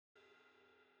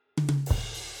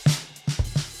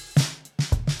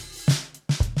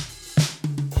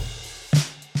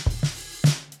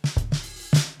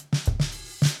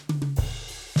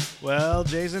Well,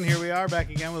 Jason, here we are back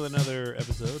again with another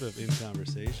episode of In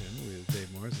Conversation with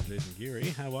Dave Morris and Jason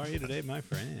Geary. How are you today, my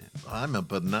friend? I'm a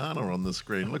banana on the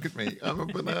screen. Look at me. I'm a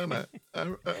banana.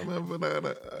 I'm a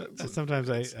banana. Sometimes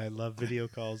I love video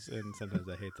calls and sometimes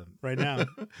I hate them. Right now,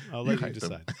 I'll let you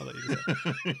decide.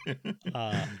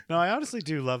 No, I honestly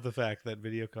do love the fact that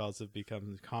video calls have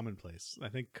become commonplace. I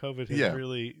think COVID has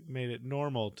really made it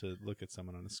normal to look at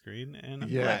someone on a screen, and I'm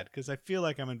glad because I feel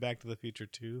like I'm in Back to the Future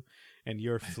 2 and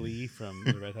you're Flea from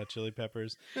the Red Hot Chili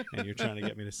Peppers and you're trying to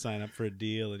get me to sign up for a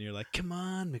deal and you're like, come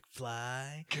on,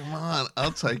 McFly. Come on.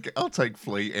 I'll take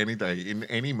Flea any day in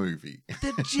any movie.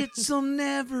 The jits will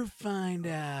never find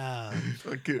out.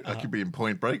 I could be in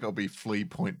Point Break. I'll be Flea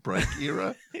Point Break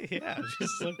era. Yeah,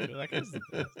 just look like it's the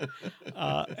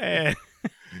best.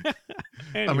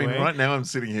 Anyway. I mean, right now I'm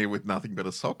sitting here with nothing but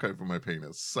a sock over my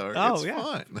penis, so it's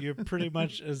fine. You're pretty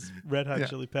much as Red Hot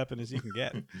Chili Peppin' as you can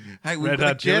get. Hey, Red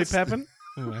Hot Chili Peppin'?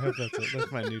 Oh, I hope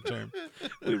that's my new term.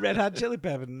 We Red Hot Chili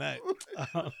Peppin' tonight.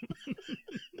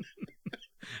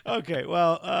 Okay,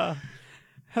 well,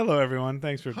 hello everyone.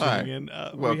 Thanks for tuning in.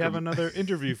 We have another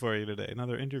interview for you today,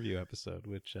 another interview episode.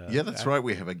 Which that's right.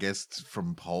 We have a guest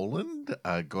from Poland,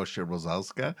 Gosia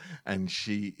Rosalska, and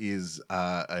she is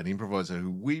an improviser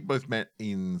who we both met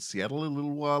in Seattle a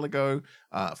little while ago.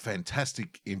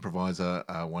 Fantastic improviser,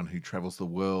 one who travels the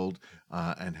world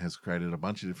and has created a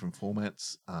bunch of different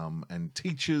formats and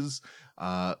teaches.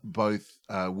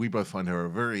 We both find her a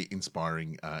very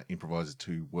inspiring improviser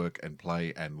to work and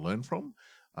play and learn from.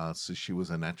 So she was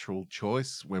a natural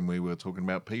choice when we were talking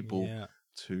about people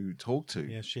to talk to.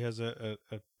 Yeah, she has a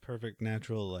perfect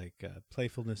natural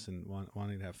playfulness and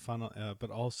wanting to have fun, but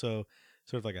also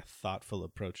sort of like a thoughtful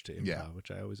approach to improv, which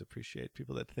I always appreciate.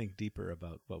 People that think deeper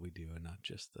about what we do and not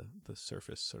just the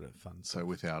surface sort of fun stuff. So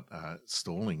without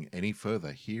stalling any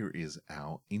further, here is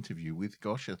our interview with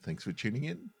Gosia. Thanks for tuning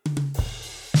in.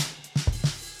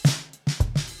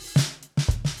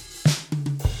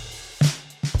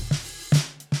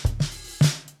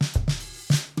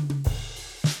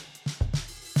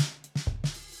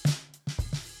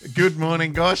 Good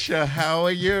morning, Gosia. How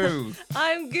are you?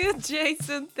 I'm good,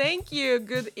 Jason. Thank you.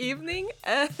 Good evening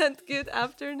and good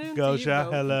afternoon. Gosia,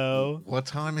 hello. What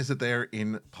time is it there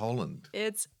in Poland?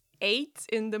 It's 8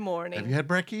 in the morning. Have you had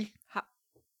brekkie?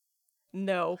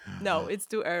 No, it's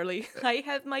too early. I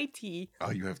had my tea.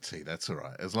 Oh, you have tea. That's all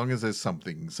right. As long as there's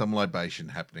some libation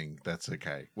happening, that's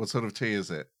okay. What sort of tea is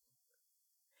it?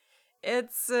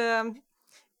 It's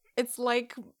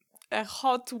like a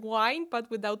hot wine, but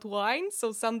without wine.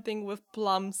 So something with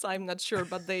plums. I'm not sure,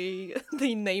 but they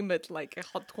name it like a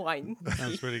hot wine.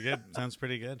 Sounds pretty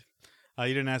good. You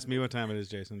didn't ask me what time it is,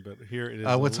 Jason, but here it is.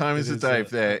 What time is it, Dave?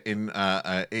 There in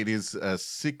it is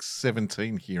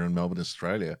 6:17 here in Melbourne,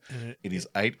 Australia. It is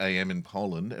 8 a.m. in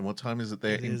Poland. And what time is it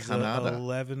there in Canada?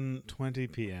 11:20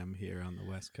 p.m. here on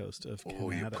the west coast of Canada.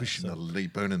 Oh, you're pushing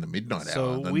burning the midnight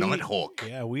hour, the Nighthawk.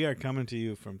 Yeah, we are coming to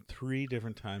you from 3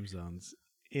 different time zones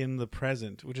in the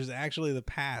present, which is actually the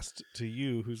past to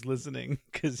you who's listening,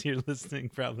 because you're listening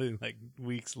probably like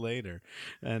weeks later.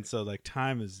 And so like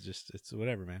time is just, it's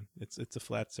whatever, man. It's a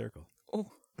flat circle.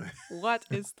 Oh, what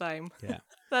is time? Yeah.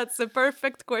 That's a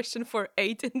perfect question for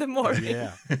 8 in the morning.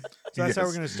 Yeah. So that's how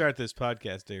we're going to start this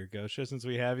podcast, dear Gosia, since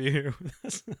we have you here with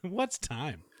us. What's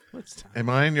time? Am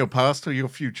I in your past or your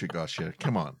future, Gosia?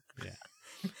 Come on.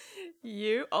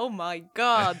 Yeah. Oh my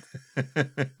God.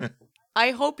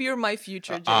 I hope you're my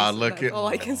future, Jason. That's all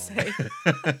I can say.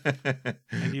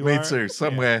 Me too.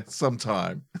 Somewhere,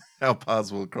 sometime, our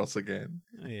paths will cross again.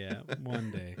 Yeah,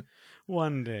 one day.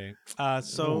 One day.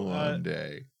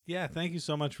 Yeah, thank you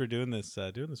so much for doing this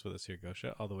with us here,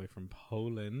 Gosia, all the way from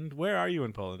Poland. Where are you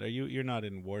in Poland? You're not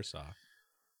in Warsaw?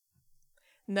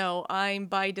 No, I'm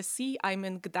by the sea. I'm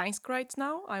in Gdańsk right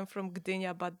now. I'm from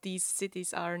Gdynia, but these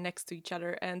cities are next to each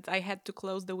other, and I had to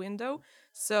close the window,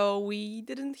 so we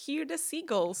didn't hear the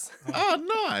seagulls.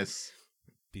 Oh, nice.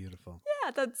 Beautiful.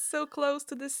 Yeah, that's so close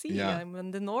to the sea. Yeah. I'm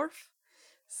in the north,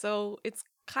 so it's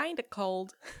kind of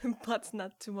cold, but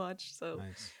not too much. So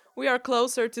nice. We are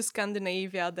closer to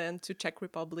Scandinavia than to Czech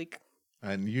Republic.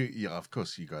 And of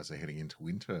course, you guys are heading into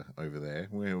winter over there.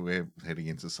 We're heading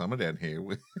into summer down here.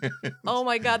 Oh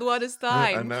my God, what is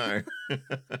time? I know.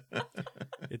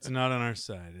 It's not on our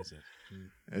side, is it?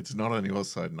 It's not on your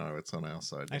side, no. It's on our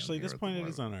side. Actually, at this point, it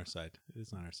is on our side. It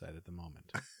is on our side at the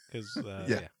moment. Because,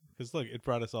 Because, look, it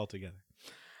brought us all together.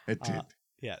 It did.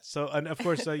 Yeah. So, and of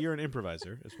course, you're an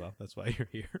improviser as well. That's why you're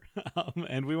here.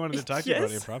 And we wanted to talk to you about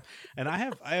improv. And I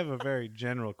have a very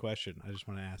general question I just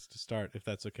want to ask to start, if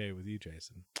that's okay with you,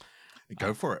 Jason.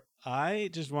 Go for it.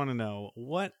 I just want to know,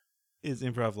 what is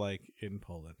improv like in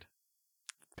Poland?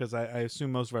 because I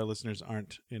assume most of our listeners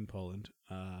aren't in Poland.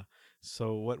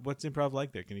 So what's improv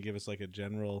like there? Can you give us like a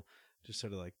general, just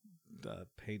sort of like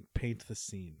paint the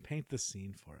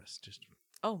scene for us, just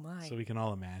Oh my. so we can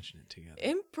all imagine it together.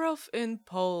 Improv in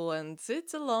Poland.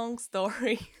 It's a long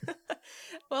story.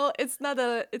 Well, it's not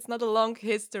a long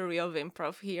history of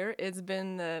improv here. It's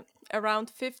been around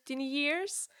 15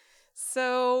 years.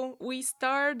 So we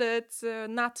started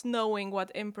not knowing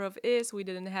what improv is. We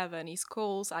didn't have any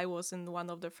schools. I was in one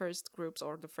of the first groups,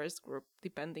 or the first group,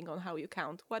 depending on how you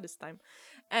count. What is time?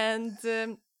 And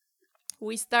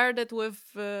we started with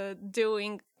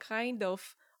doing kind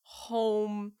of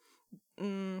home,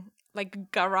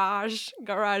 like garage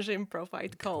improv,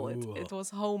 I'd call it. Cool. It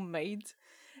was homemade,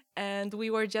 and we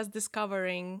were just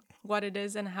discovering what it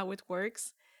is and how it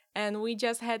works. And we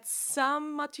just had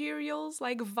some materials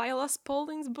like Viola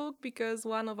Spalding's book, because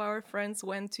one of our friends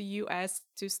went to US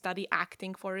to study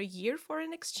acting for a year for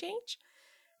an exchange,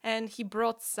 and he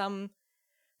brought some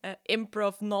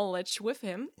improv knowledge with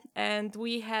him. And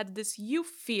we had this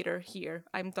youth theater here.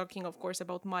 I'm talking, of course,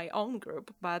 about my own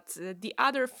group, but the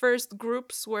other first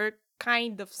groups were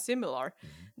kind of similar,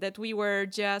 that we were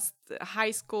just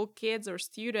high school kids or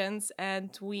students,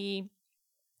 and we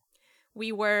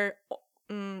were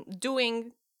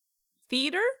doing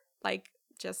theater, like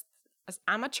just as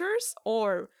amateurs,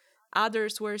 or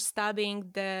others were studying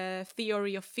the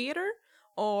theory of theater,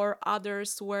 or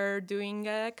others were doing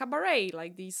a cabaret,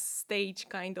 like this stage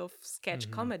kind of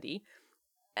sketch comedy.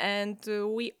 And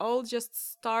we all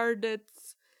just started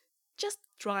just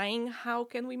trying how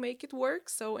can we make it work.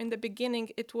 So in the beginning,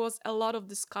 it was a lot of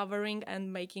discovering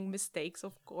and making mistakes,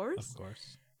 of course. Of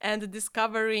course. And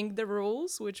discovering the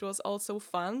rules, which was also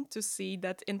fun to see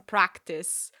that in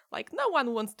practice, like no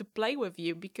one wants to play with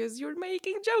you because you're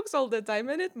making jokes all the time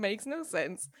and it makes no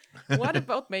sense. What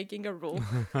about making a rule?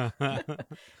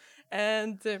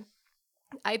 And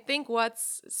I think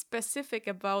what's specific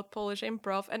about Polish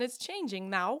improv, and it's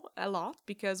changing now a lot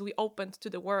because we opened to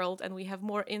the world and we have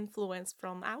more influence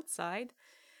from outside,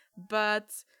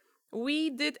 but we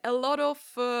did a lot of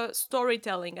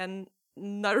storytelling and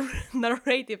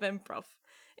narrative improv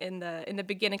in the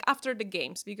beginning, after the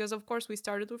games, because of course we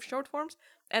started with short forms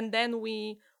and then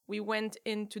we went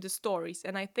into the stories.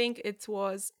 And I think it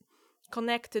was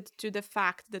connected to the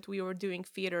fact that we were doing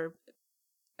theater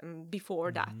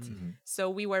before that. So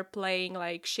we were playing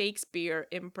like Shakespeare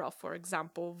improv, for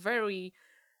example, very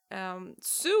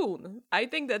soon. I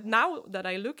think that now that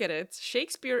I look at it,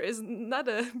 Shakespeare is not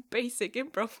a basic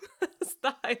improv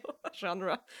style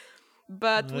genre.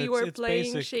 But we were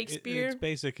playing basic. Shakespeare. It's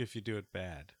basic if you do it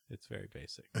bad. It's very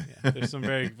basic. Yeah. There's some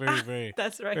very, very, very,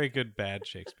 That's right. very good bad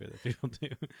Shakespeare that people do.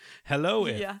 Hello,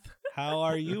 Ith. Yeah. How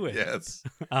are you, Ith? Yes.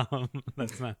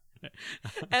 That's not.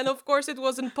 And of course, it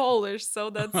was in Polish, so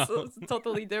that's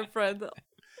totally different.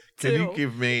 Can you too.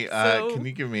 give me So- can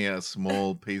you give me a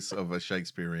small piece of a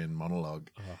Shakespearean monologue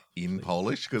in please.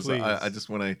 Polish? Because Please. I just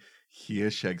want to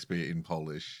hear Shakespeare in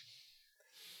Polish.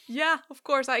 Yeah, of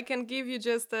course, I can give you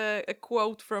just a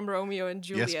quote from Romeo and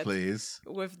Juliet. Yes, please.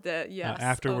 With the yes.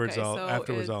 Afterwards, okay, I'll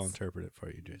it's- interpret it for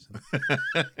you, Jason.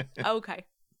 Okay.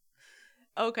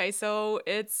 Okay, so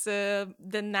it's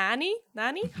the nanny.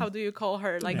 How do you call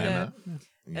her? Like Nana.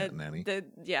 the Nanny.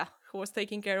 who was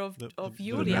taking care of The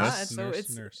Julia, nurse. and so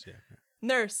it's nurse, yeah.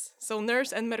 nurse. So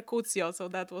nurse and Mercutio. So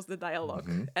that was the dialogue,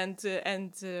 Mhm.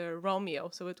 and Romeo.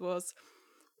 So it was.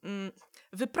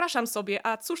 Wypraszam sobie,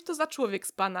 a cóż to za człowiek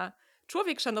z pana?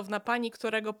 Człowiek, szanowna pani,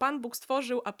 którego Pan Bóg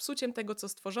stworzył, a psuciem tego, co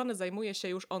stworzone, zajmuje się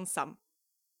już on sam.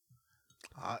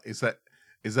 Does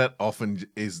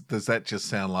that just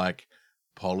sound like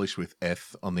Polish with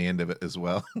F on the end of it as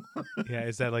well? Yeah,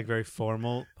 is that like very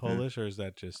formal Polish, or is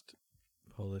that just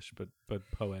Polish but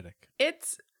poetic?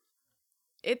 It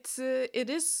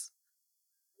is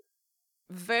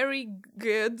very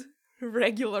good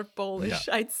regular Polish,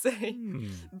 I'd say.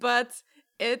 But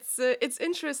it's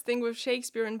interesting with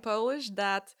Shakespeare in Polish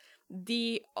that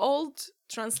the old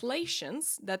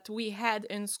translations that we had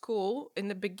in school in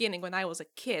the beginning when I was a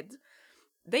kid,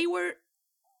 they were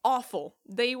awful.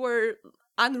 They were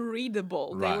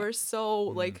unreadable. Right. They were so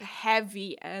like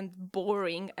heavy and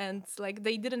boring, and like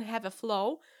they didn't have a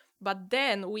flow. But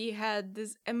then we had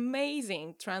this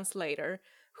amazing translator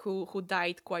who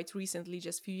died quite recently,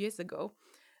 just a few years ago,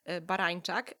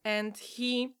 Barańczak, and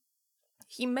he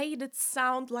made it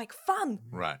sound like fun.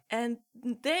 Right. And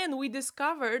then we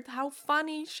discovered how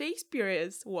funny Shakespeare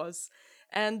was,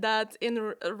 and that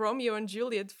in Romeo and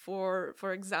Juliet, for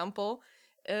example,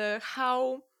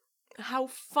 how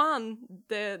fun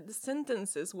the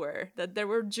sentences were, that there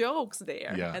were jokes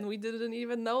there. Yeah. And we didn't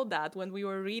even know that when we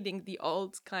were reading the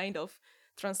old kind of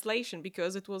translation,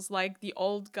 because it was like the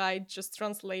old guy just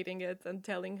translating it and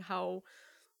telling how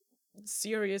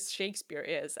serious Shakespeare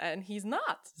is, and he's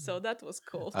not. So that was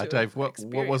cool to Dave, what was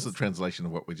the experience. translation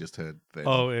of what we just heard then?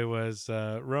 Oh, it was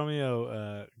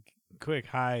Romeo, quick,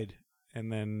 hide.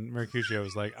 And then Mercutio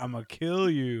was like, I'm going to kill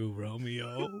you,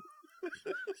 Romeo.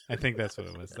 I think that's what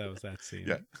it was. That was that scene.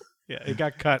 Yeah. Yeah, it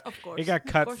got cut. Of course. It got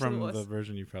cut Of course from it the was.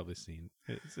 version you've probably seen.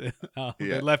 Yeah.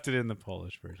 They left it in the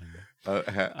Polish version.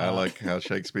 I like how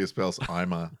Shakespeare spells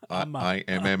IMA.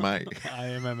 I-M-M-A.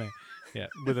 IMMA. Yeah,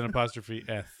 with an apostrophe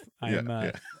F. I'm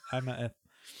a F.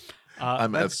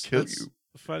 I'm that's kill you.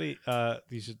 Funny.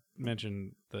 You should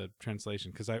mention the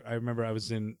translation, because I remember I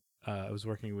was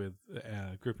working with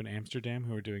a group in Amsterdam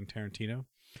who were doing Tarantino.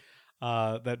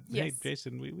 Hey,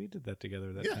 Jason, we did that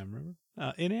together that time, remember?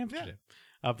 In Amsterdam.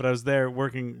 But I was there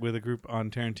working with a group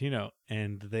on Tarantino,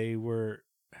 and they were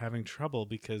having trouble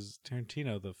because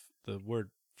Tarantino, the word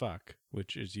fuck,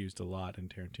 which is used a lot in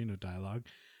Tarantino dialogue,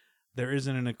 there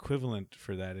isn't an equivalent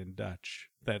for that in Dutch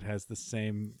that has the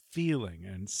same feeling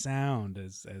and sound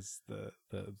as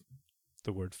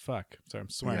the word fuck. Sorry, I'm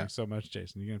swearing so much,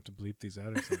 Jason. You're going to have to bleep these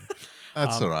out or something.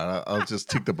 That's all right. I'll just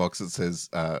tick the box that says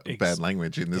bad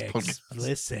language in this podcast.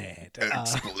 Explicit.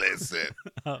 Explicit.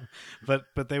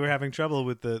 But they were having trouble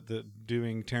with the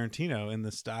doing Tarantino in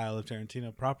the style of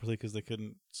Tarantino properly because they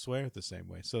couldn't swear it the same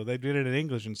way. So they did it in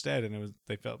English instead, and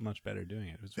they felt much better doing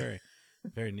it. It was very,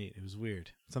 very neat. It was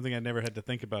weird. Something I never had to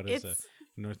think about as a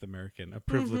North American, a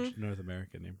privileged North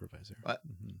American improviser.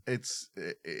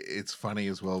 It's funny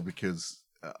as well because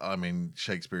I mean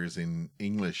Shakespeare is in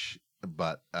English,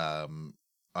 but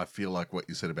I feel like what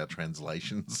you said about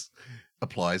translations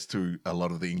applies to a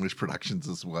lot of the English productions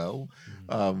as well.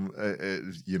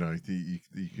 You know,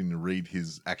 you can read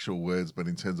his actual words, but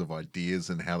in terms of ideas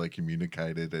and how they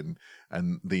communicated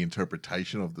and the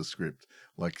interpretation of the script,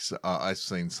 like I've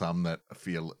seen some that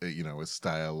feel, you know, as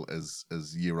stale as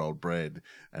year-old bread,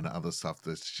 and other stuff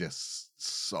that's just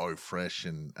so fresh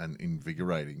and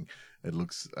invigorating. It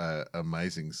looks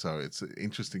amazing. So it's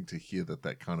interesting to hear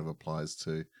that kind of applies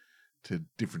to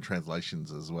different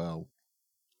translations as well.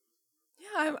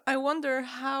 Yeah, I wonder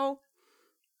how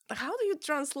do you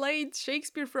translate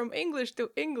Shakespeare from English to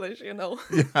English, you know?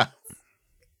 Yeah.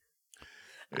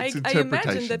 I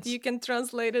imagine that you can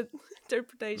translate it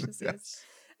interpretations, yes.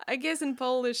 I guess in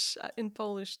Polish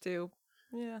too.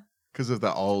 Yeah. Because of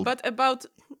the old. But about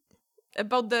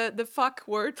the fuck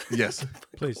word. Yes.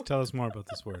 Please tell us more about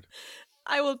this word.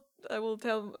 I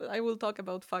will talk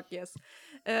about fuck, yes.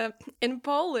 In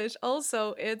Polish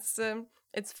also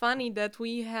it's funny that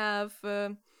we have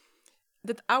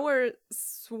that our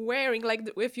swearing, like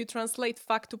if you translate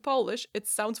fuck to Polish, it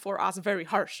sounds for us very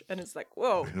harsh, and it's like,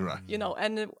 whoa, right. You know,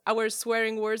 and our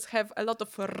swearing words have a lot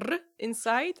of r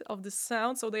inside of the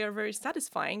sound, so they are very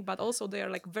satisfying, but also they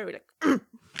are like very like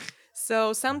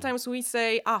so sometimes we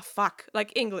say fuck,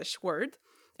 like English word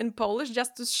in Polish,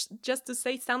 just to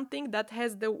say something that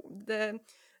has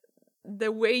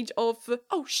the weight of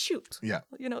oh shoot,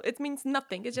 you know, it means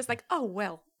nothing. It's just like, oh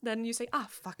well, then you say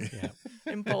fuck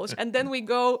in Polish, and then we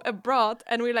go abroad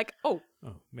and we're like, oh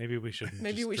maybe we shouldn't.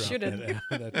 Maybe we shouldn't.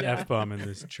 That F-bomb in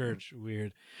this church.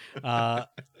 Weird.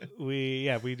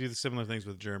 We do the similar things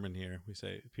with German here.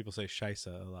 People say Scheiße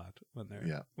a lot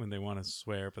when they want to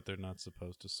swear, but they're not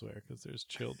supposed to swear because there's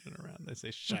children around. They say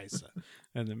Scheiße,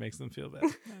 and it makes them feel bad. I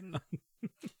don't know.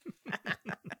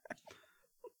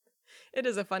 It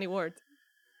is a funny word.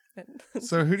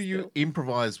 So who do you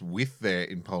improvise with there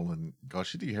in Poland,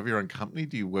 Gosia? Do you have your own company?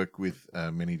 Do you work with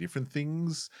many different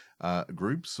things,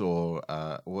 groups, or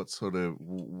what's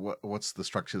the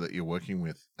structure that you're working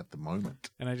with at the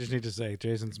moment? And I just need to say,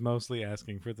 Jason's mostly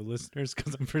asking for the listeners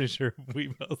because I'm pretty sure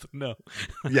we both know.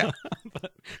 Yeah.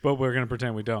 but we're going to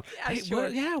pretend we don't. Yeah,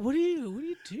 sure. What do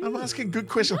you do? I'm asking good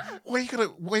questions. Why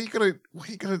are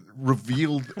you gonna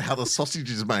reveal how the sausage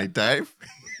is made, Dave?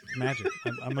 Magic.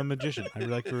 I'm a magician. I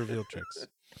like to reveal tricks.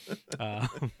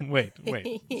 Wait.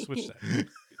 Switch that.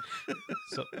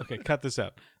 So, okay, cut this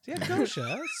out. So, yeah,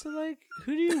 Gosia. So, like,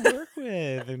 who do you work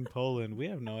with in Poland? We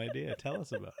have no idea. Tell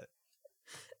us about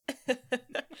it.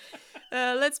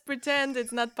 Let's pretend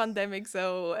it's not pandemic,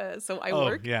 so I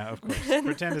work. Oh, yeah, of course.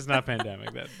 Pretend it's not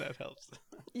pandemic. That helps.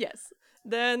 Yes.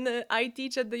 Then I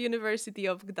teach at the University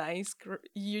of Gdańsk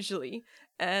usually,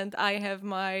 and I have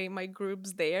my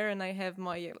groups there, and I have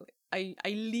I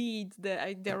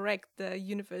direct the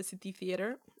university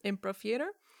theater, improv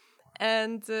theater,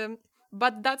 and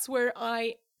but that's where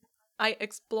I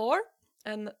explore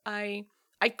and I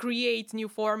create new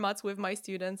formats with my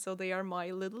students, so they are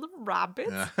my little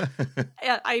rabbits.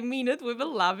 I mean it with a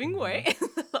loving way,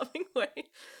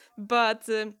 but.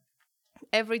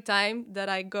 every time that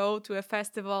I go to a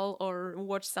festival or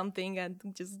watch something and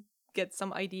just get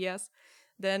some ideas,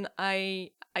 then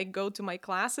I go to my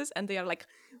classes and they are like,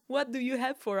 "What do you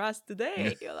have for us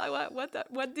today? Like,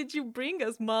 what did you bring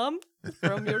us, Mom,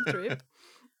 from your trip?"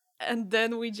 And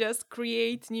then we just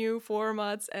create new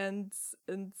formats and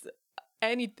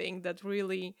anything that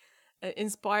really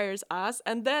inspires us,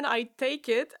 and then I take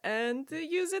it and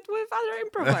use it with other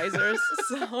improvisers.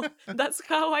 So that's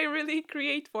how I really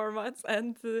create formats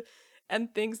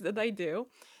and things that I do.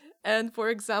 And for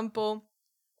example,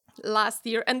 last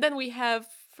year, and then we have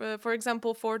for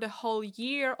example, for the whole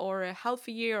year or a half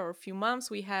a year or a few months,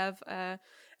 we have a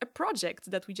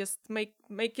project that we just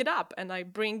make it up, and I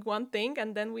bring one thing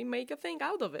and then we make a thing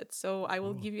out of it. So I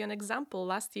will give you an example.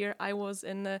 Last year I was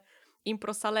in the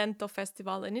Impro Salento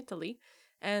festival in Italy,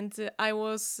 and I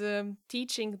was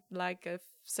teaching like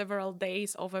several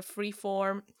days of a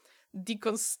free-form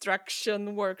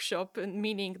deconstruction workshop,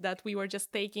 meaning that we were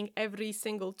just taking every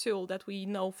single tool that we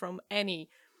know from any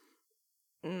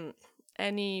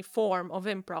form of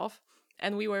improv,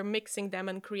 and we were mixing them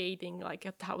and creating like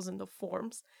 1,000 of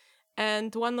forms.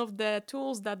 And one of the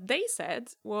tools that they said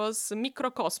was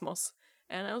microcosmos,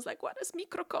 and I was like, "What is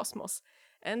microcosmos?"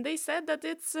 And they said that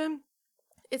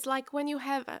it's like when you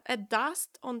have a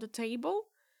dust on the table,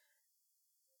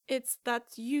 it's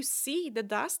that you see the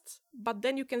dust, but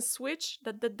then you can switch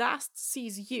that the dust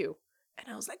sees you. And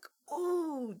I was like,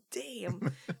 "Oh,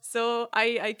 damn." So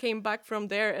I came back from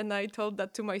there and I told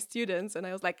that to my students, and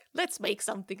I was like, "Let's make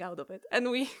something out of it." And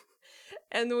we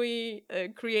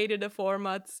created a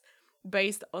format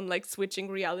based on like switching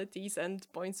realities and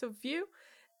points of view.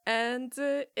 And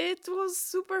it was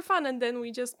super fun. And then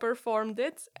we just performed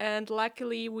it. And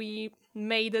luckily we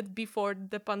made it before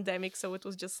the pandemic. So it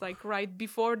was just like right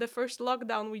before the first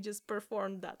lockdown, we just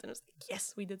performed that. And I was like,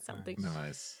 yes, we did something.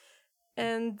 Nice.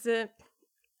 And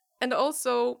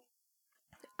also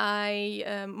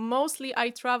I mostly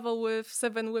travel with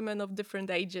 7 women of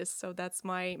different ages. So that's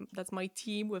my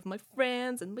team with my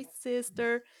friends and my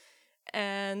sister.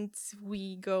 And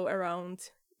we go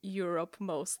around Europe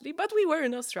mostly, but we were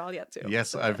in Australia too. Yes,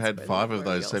 so I've had 5 of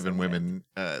those 7 women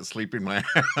sleep in my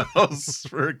house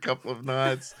for a couple of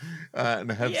nights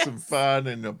and have some fun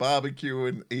and a barbecue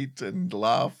and eat and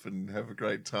laugh and have a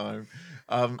great time.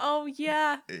 Oh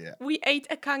yeah, we ate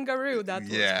a kangaroo. That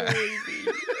was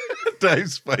crazy.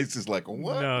 Dave's face is like,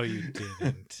 what? No, you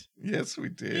didn't. Yes, we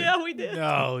did. Yeah, we did.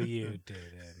 No, you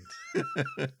didn't.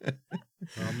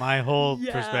 Well, my whole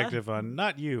perspective on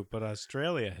not you, but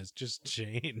Australia has just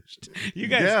changed. You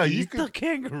guys eat the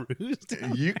kangaroos.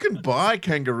 You can buy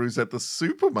kangaroos at the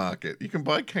supermarket. You can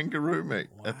buy kangaroo meat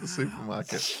at the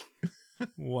supermarket.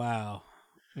 Wow.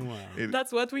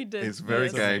 That's what we did. It's very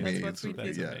gamey. That's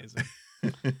amazing.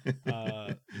 Wow.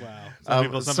 Some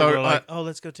people are like, "Oh,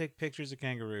 let's go take pictures of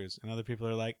kangaroos," and other people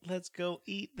are like, "Let's go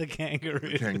eat the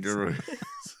kangaroos."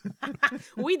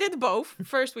 We did both.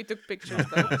 First, we took pictures,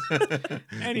 though.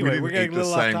 Anyway, we're getting a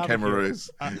little off topic kangaroos.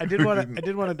 I did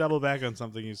want to double back on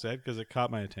something you said because it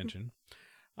caught my attention.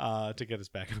 To get us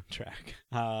back on track.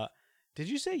 Did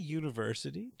you say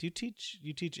university? Do you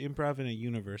teach improv in a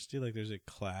university? Like, there's a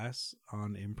class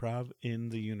on improv in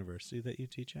the university that you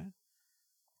teach at?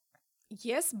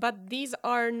 Yes, but these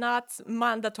are not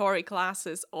mandatory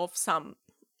classes of some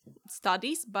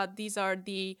studies, but these are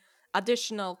the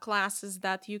additional classes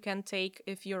that you can take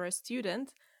if you're a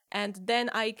student. And then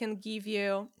I can give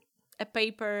you a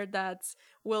paper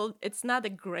it's not a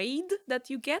grade that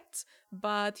you get,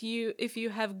 but if you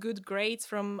have good grades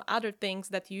from other things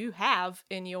that you have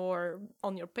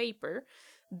on your paper,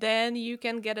 then you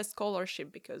can get a scholarship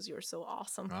because you're so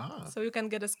awesome. So you can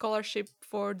get a scholarship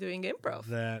for doing improv.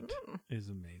 That is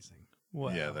amazing.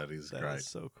 Wow. Yeah, that is great. That is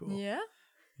so cool. Yeah.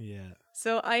 Yeah.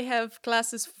 So I have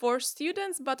classes for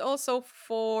students, but also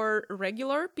for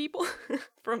regular people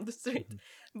from the street,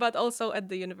 but also at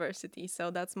the university.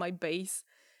 So that's my base.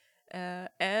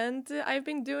 And I've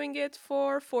been doing it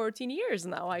for 14 years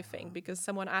now, I think, because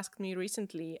someone asked me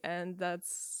recently, and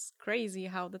that's crazy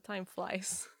how the time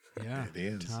flies. Yeah, it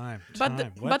is. Time.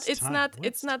 But it's not.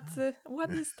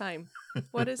 What is time?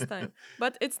 What is time?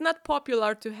 But it's not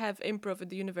popular to have improv at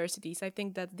the universities. I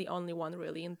think that's the only one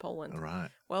really in Poland. All right.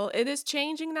 Well, it is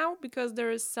changing now because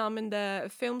there is some in the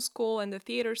film school and the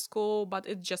theater school, but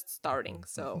it's just starting.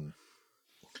 So.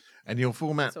 And your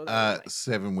format,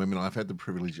 7 Women, I've had the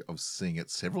privilege of seeing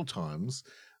it several times,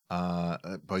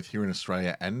 both here in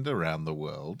Australia and around the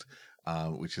world.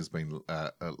 Which has been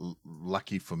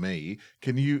lucky for me.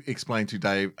 Can you explain to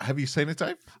Dave? Have you seen it,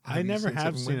 Dave? I never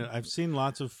have seen it. I've seen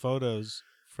lots of photos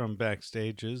from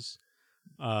backstages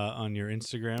on your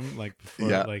Instagram, like before,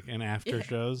 like and after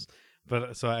shows.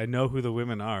 but so I know who the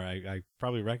women are. I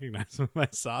probably recognize them if I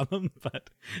saw them,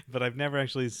 but I've never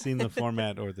actually seen the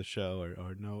format or the show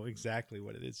or know exactly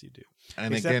what it is you do.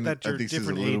 And Except again, that you're this is a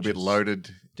different little bit ages. loaded.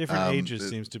 Different ages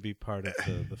seems to be part of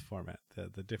the format,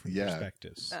 the different Yeah.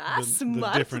 perspectives.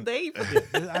 Smart, different, Dave.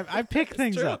 I pick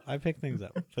things true. up.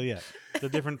 So yeah, the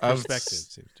different perspectives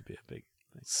seems to be a big thing.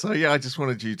 So yeah, I just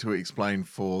wanted you to explain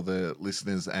for the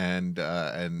listeners and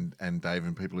Dave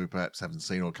and people who perhaps haven't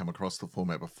seen or come across the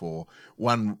format before,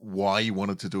 one, why you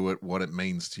wanted to do it, what it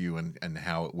means to you, and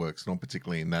how it works. Not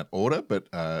particularly in that order, but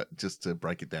just to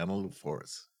break it down a little for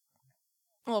us.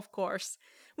 Of course,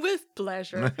 with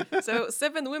pleasure. So,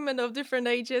 Seven Women of Different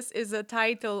Ages is a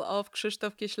title of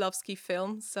Krzysztof Kieślowski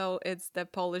film. So, it's the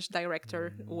Polish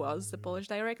director, was the Polish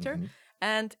director. Mm-hmm.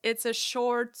 And it's a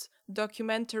short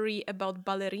documentary about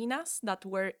ballerinas that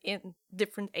were in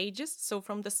different ages. So,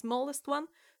 from the smallest one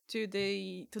to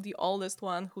the oldest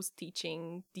one who's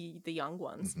teaching the young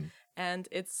ones. Mm-hmm. And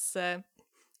it's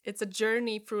a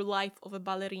journey through life of a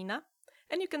ballerina.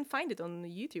 And you can find it on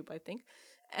YouTube, I think.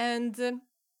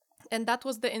 And that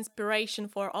was the inspiration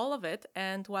for all of it.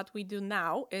 And what we do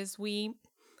now is we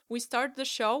start the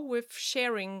show with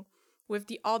sharing with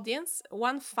the audience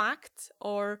one fact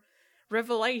or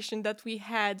revelation that we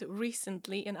had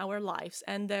recently in our lives.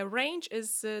 And the range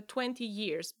is 20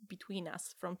 years between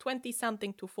us, from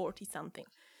 20-something to 40-something.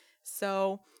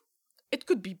 So it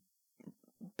could be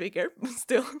bigger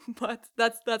still, but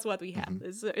that's what we have.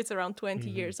 Mm-hmm. It's around 20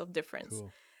 years of difference.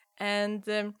 Cool.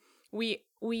 And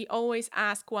we always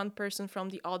ask one person from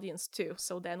the audience too.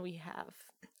 So then we have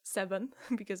 7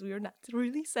 because we are not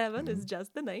really 7. It's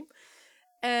just the name.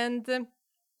 And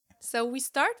so we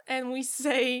start and we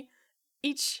say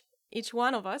each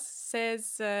one of us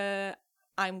says,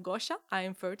 I'm Gosia,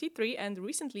 I'm 33, and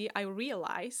recently I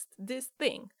realized this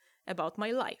thing about my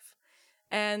life.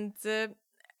 And then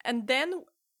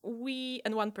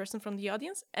and one person from the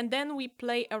audience, and then we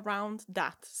play around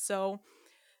that. So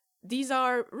these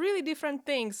are really different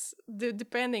things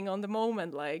depending on the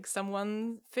moment. Like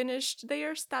someone finished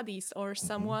their studies, or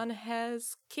someone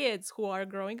has kids who are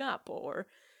growing up, or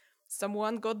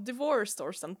someone got divorced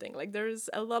or something. Like there's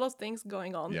a lot of things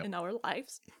going on in our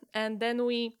lives. And then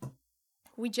we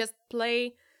just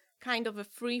play kind of a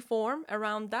free form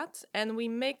around that, and we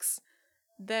mix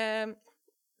the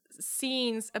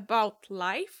scenes about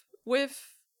life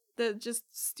with the just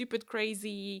stupid,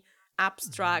 crazy,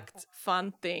 abstract,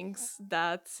 fun things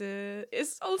that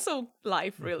is also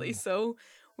life, really. So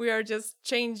we are just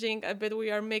changing a bit.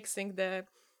 We are mixing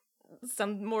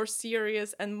some more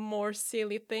serious and more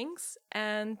silly things,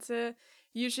 and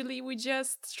usually we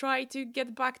just try to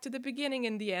get back to the beginning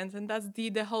in the end, and that's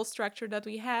the whole structure that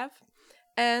we have.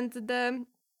 And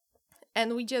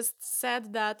we just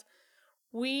said that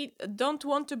we don't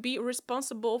want to be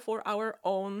responsible for our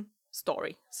own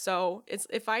story. So it's,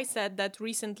 if I said that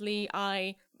recently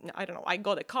I don't know, I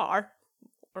got a car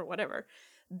or whatever,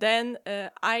 then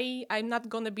I'm not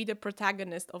gonna be the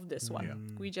protagonist of this one.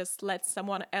 Yeah. We just let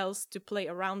someone else to play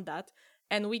around that,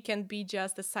 and we can be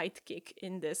just a sidekick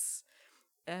in this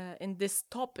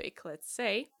topic, let's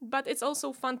say. But it's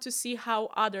also fun to see how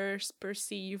others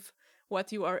perceive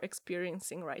what you are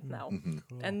experiencing right now.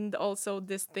 Cool. And also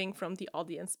this thing from the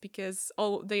audience, because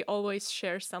they always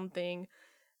share something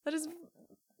that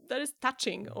is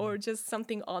touching, or just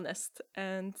something honest.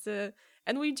 And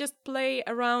we just play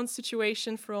around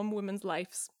situation from women's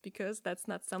lives, because that's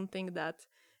not something that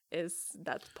is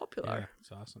that popular. Yeah,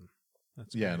 it's awesome.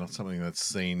 That's Yeah, great. not something that's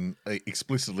seen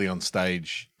explicitly on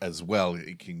stage as well.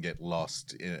 It can get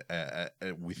lost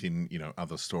within,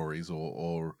 other stories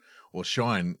or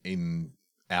shine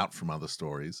out from other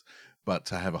stories. But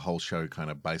to have a whole show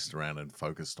kind of based around and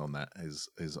focused on that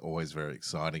is always very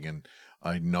exciting. And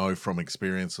I know from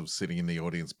experience of sitting in the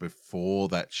audience before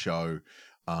that show,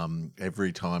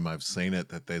 every time I've seen it,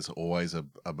 that there's always a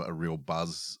real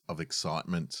buzz of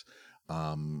excitement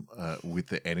with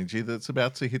the energy that's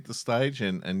about to hit the stage,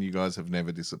 and you guys have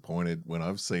never disappointed when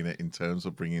I've seen it in terms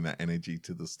of bringing that energy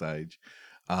to the stage.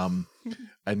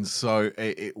 And so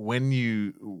when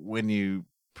you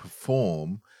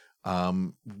perform,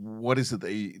 what is it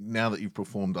that now that you've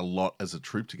performed a lot as a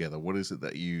troupe together, what is it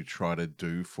that you try to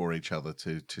do for each other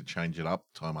to change it up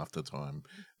time after time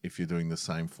if you're doing the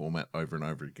same format over and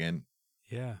over again?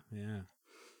 Yeah.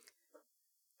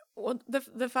 Well,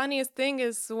 the funniest thing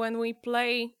is when we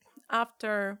play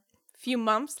after few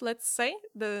months, let's say,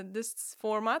 this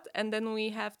format, and then we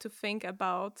have to think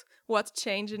about what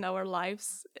changed in our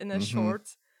lives in a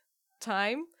short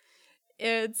time.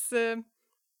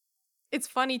 it's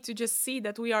funny to just see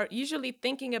that we are usually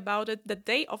thinking about it the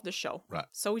day of the show. Right.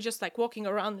 So we just like walking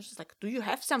around, just like, do you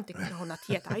have something? No, not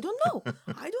yet. I don't know.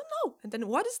 And then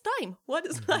what is time? What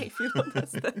is life?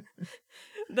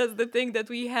 That's the thing that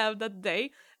we have that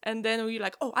day. And then we're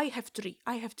like, oh, I have three.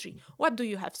 What do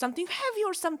you have? Something heavy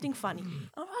or something funny?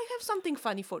 Oh, I have something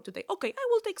funny for today. Okay, I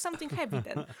will take something heavy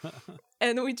then.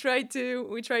 And we try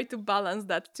to balance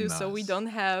that too, so we don't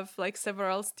have like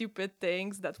several stupid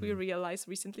things that we realized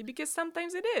recently, because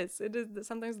sometimes it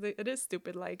is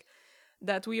stupid, like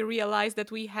that we realize that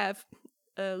we have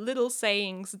little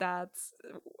sayings that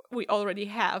we already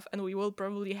have and we will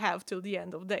probably have till the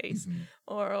end of days,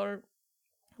 or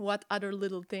what other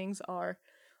little things are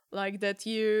like that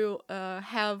you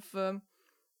have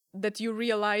that you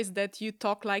realize that you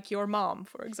talk like your mom,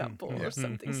 for example, or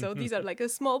something. So these are like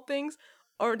small things,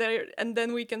 and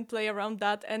then we can play around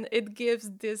that, and it gives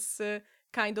this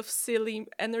kind of silly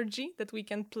energy that we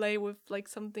can play with, like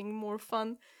something more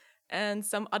fun. And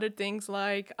some other things,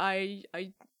 like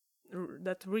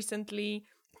that recently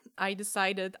I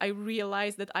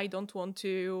realized that I don't want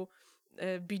to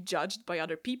be judged by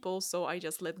other people, so I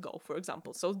just let go, for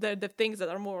example. So the things that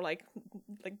are more like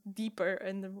deeper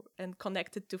and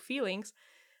connected to feelings,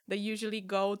 they usually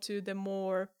go to the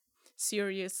more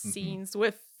serious scenes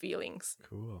with feelings.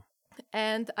 Cool.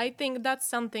 And I think that's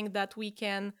something that we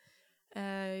can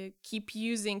keep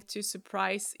using to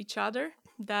surprise each other,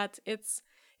 that it's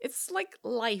like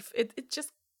life, it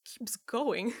just keeps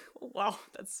going. Wow,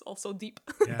 that's also deep.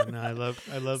 Yeah, no, I love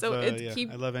So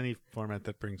I love any format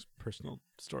that brings personal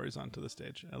stories onto the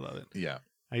stage. I love it. Yeah,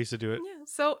 I used to do it. Yeah,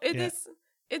 so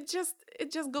it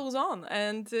just goes on,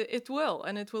 and it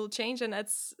will change. And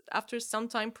it's after some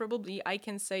time, probably I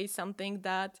can say something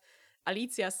that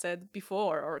Alicia said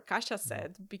before, or Kasia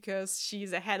said, because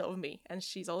she's ahead of me and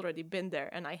she's already been there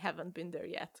and I haven't been there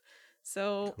yet.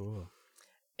 So Cool.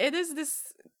 It is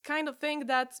this kind of thing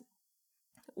that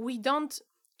we don't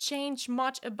change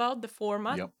much about the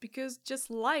format, because just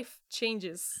life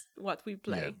changes what we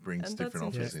play. Yeah, it brings and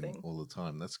different offers in all the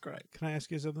time. That's great. Can I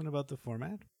ask you something about the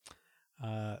format?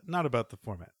 Not about the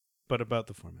format, but about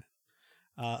the format.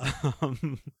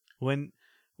 When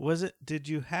was it? Did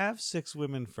you have 6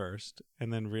 women first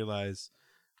and then realize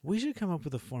we should come up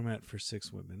with a format for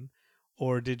 6 women?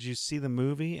 Or did you see the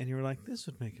movie and you were like, this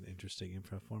would make an interesting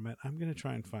improv format, I'm going to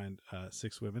try and find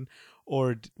 6 women?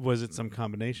 Or was it some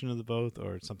combination of the both,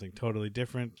 or something totally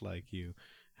different? Like you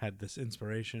had this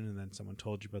inspiration and then someone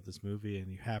told you about this movie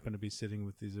and you happen to be sitting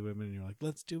with these women and you're like,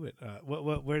 let's do it.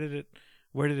 Where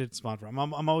did it spawn from?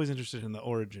 I'm always interested in the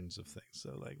origins of things.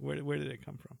 So like, where did it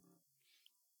come from?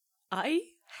 I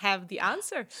have the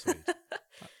answer. Sweet.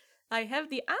 I have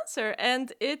the answer,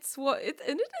 and it's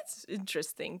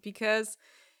interesting because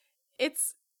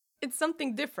it's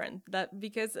something different,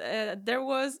 because there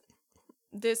was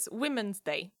this Women's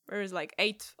Day. There is like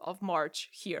 8th of March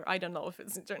here. I don't know if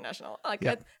it's international. Like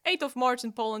at 8th of March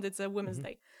in Poland, it's a Women's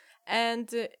Day, and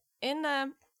in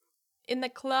a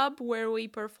club where we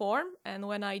perform, and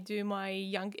when I do my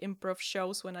young improv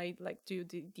shows, when I like do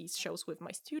these shows with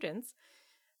my students,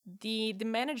 the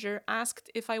manager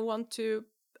asked if I want to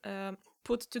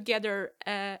put together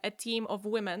a team of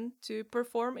women to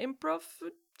perform improv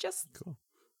just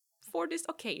for this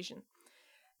occasion.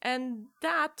 And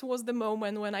that was the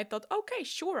moment when I thought, okay,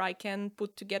 sure, I can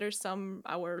put together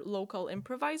our local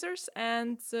improvisers,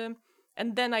 and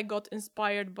then I got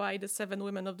inspired by the 7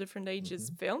 Women of Different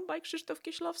Ages film by Krzysztof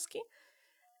Kieślowski.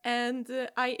 And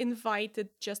I invited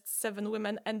just 7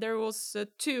 women, and there was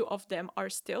 2 of them are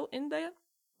still in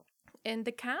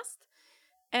the cast.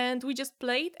 And we just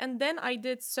played, and then I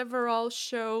did several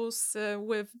shows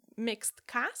with mixed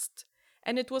cast,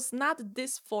 and it was not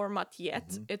this format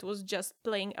yet. It was just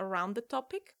playing around the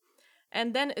topic,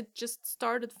 and then it just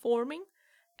started forming,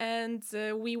 and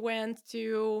we went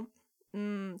to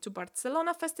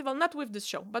Barcelona Festival, not with this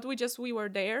show, but we were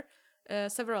there,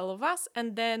 several of us,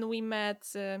 and then we met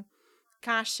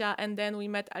Kasia, and then we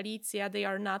met Alicia. They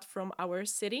are not from our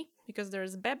city, because there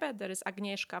is Bebe, there is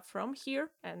Agnieszka from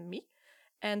here, and me.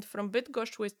 And from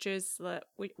Bydgoszcz,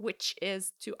 which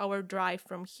is 2-hour drive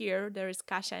from here, there is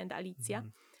Kasia and Alicia.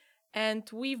 And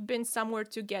we've been somewhere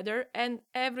together, and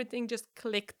everything just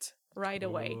clicked right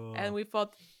away. And we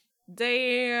thought,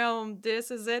 damn,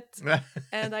 this is it.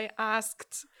 And I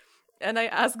asked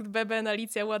Bebe and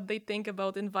Alicia what they think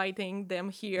about inviting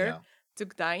them here to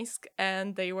Gdańsk,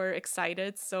 and they were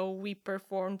excited. So we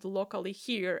performed locally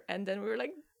here, and then we were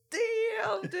like,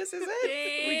 damn, this is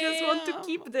it. We just want to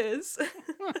keep this.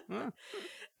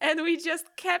 And we just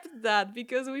kept that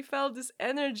because we felt this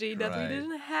energy that we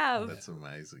didn't have. That's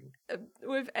amazing.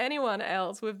 With anyone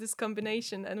else with this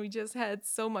combination. And we just had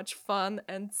so much fun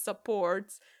and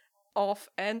support off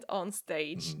and on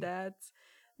stage that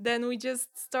then we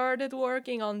just started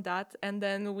working on that. And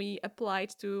then we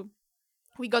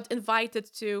got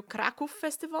invited to Kraków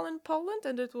Festival in Poland,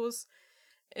 and it was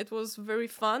very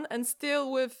fun, and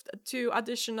still with 2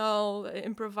 additional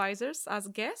improvisers as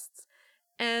guests.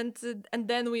 And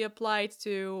then we applied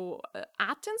to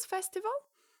Athens Festival,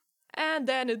 and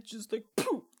then it just like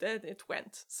poof, then it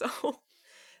went.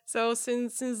 So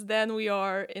since then we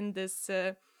are in this.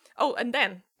 And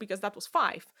then because that was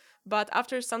 5, but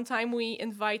after some time we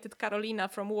invited Karolina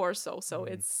from Warsaw, so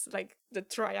it's like the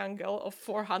triangle of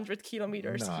 400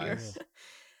 kilometers here.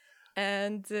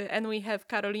 And we have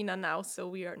Karolina now, so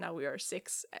we are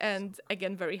 6, and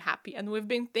again very happy. And we've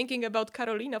been thinking about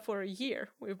Karolina for a year.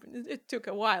 It took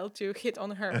a while to hit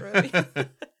on her. Really.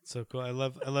 So cool. I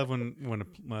love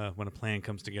when a plan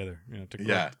comes together.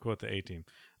 To quote the A-Team.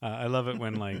 I love it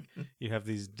when like you have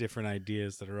these different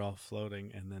ideas that are all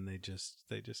floating, and then they just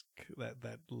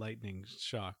that lightning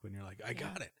shock when you're like, I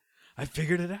got it, I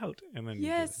figured it out, and then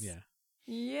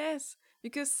Yes,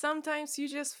 because sometimes you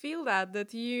just feel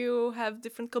that you have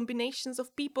different combinations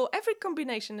of people. Every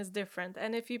combination is different,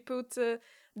 and if you put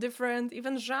different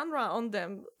even genre on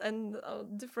them and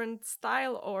different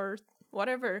style or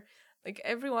whatever, like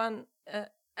every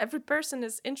person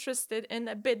is interested in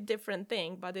a bit different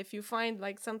thing. But if you find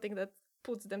like something that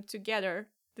puts them together,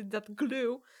 that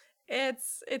glue,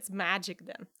 it's magic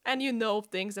then. And you know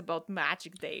things about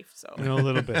magic, Dave. So I know a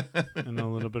little bit. I know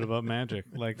a little bit about magic.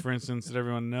 Like, for instance, did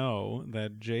everyone know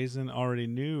that Jason already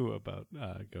knew about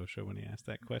Gosha when he asked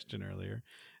that question earlier?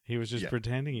 He was just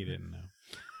pretending he didn't know.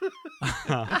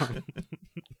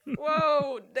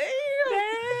 Whoa,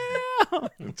 damn!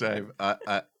 Dave,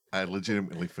 I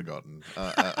legitimately forgotten.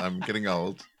 I'm getting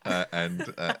old, and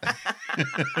trying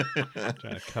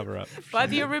to cover up.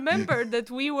 But you remembered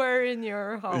that we were in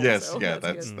your home. Yes, so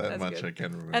that's that much good. I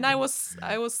can remember. And I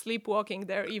was sleepwalking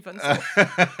there even. So.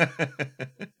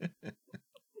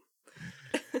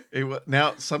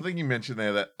 Now, something you mentioned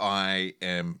there that I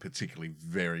am particularly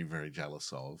very, very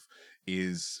jealous of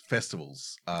is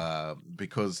festivals,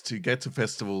 because to get to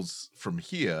festivals from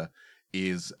here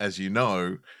is, as you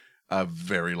know, a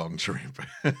very long trip.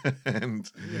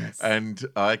 and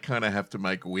I kind of have to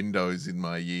make windows in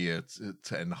my year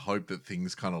and hope that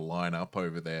things kind of line up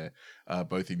over there,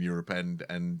 both in Europe and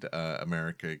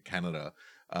America, Canada,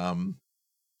 and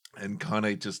kind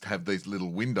of just have these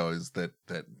little windows that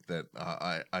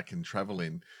I can travel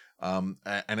in.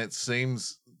 And it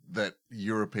seems that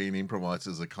European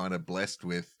improvisers are kind of blessed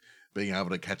with being able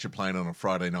to catch a plane on a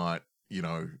Friday night,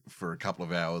 for a couple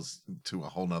of hours to a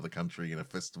whole nother country in a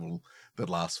festival that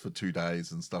lasts for 2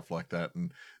 days and stuff like that.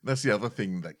 And that's the other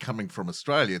thing, that coming from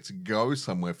Australia, to go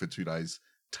somewhere for 2 days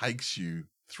takes you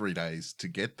 3 days to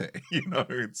get there.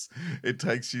 It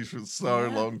takes you for so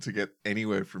long to get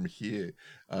anywhere from here,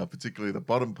 particularly the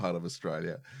bottom part of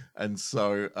Australia. And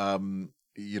so,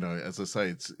 as I say,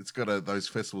 it's got those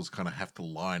festivals kind of have to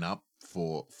line up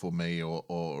for me,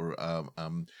 or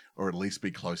at least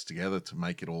be close together to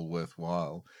make it all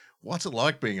worthwhile. What's it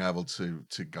like being able to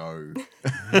go,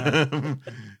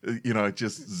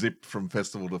 just zip from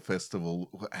festival to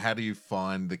festival? How do you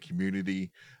find the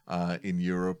community in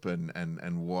Europe,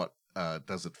 and what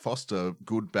does it foster,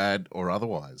 good, bad, or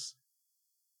otherwise?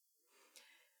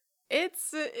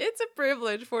 It's a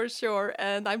privilege for sure,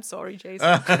 and I'm sorry,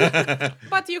 Jason,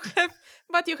 but you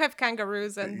have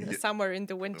kangaroos and summer in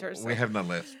the winter. So. We have none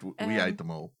left. We ate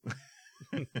them all.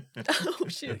 Oh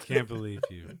shit! I can't believe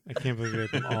you. I can't believe you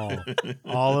ate them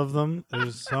all of them.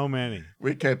 There's so many.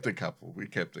 We kept a couple.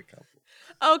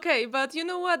 Okay, but you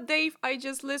know what, Dave? I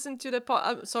just listened to the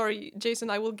sorry,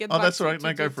 Jason, I will get back that's all right.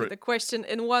 Go for to the question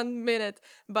in 1 minute.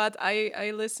 But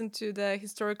I listened to the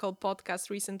historical podcast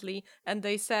recently, and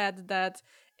they said that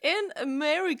in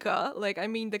America,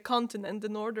 the continent, the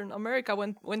Northern America,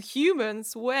 when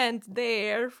humans went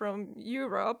there from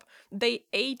Europe, they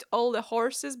ate all the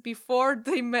horses before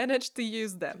they managed to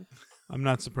use them. I'm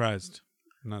not surprised.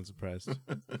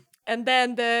 And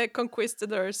then the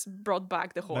conquistadors brought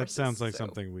back the horses. That sounds like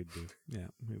something we'd do. Yeah,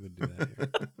 we would do that here.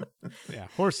 Yeah,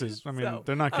 horses. I mean,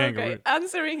 they're not kangaroos. Okay,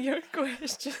 answering your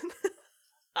question.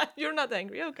 You're not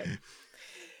angry. Okay.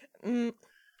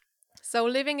 So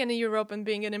living in Europe and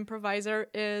being an improviser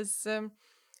is a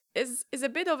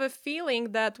bit of a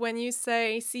feeling that when you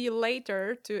say "see you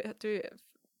later" to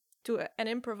an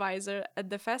improviser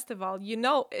at the festival,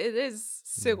 it is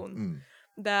soon.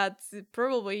 that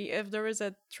probably if there is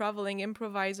a traveling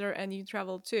improviser and you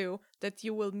travel too, that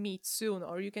you will meet soon,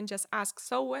 or you can just ask,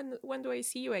 so when do I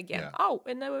see you again? Yeah. Oh,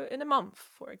 in a month,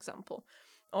 for example.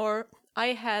 Or I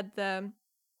had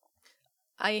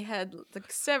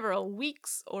like several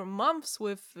weeks or months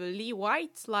with Lee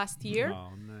White last year.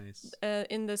 Oh, nice.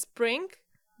 In the spring,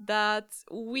 that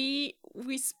we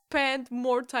spent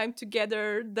more time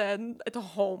together than at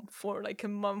home for like a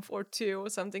month or two or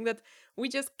something, that we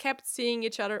just kept seeing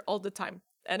each other all the time.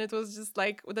 And it was just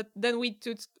like that. Then we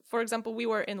took, for example, we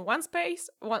were in one space,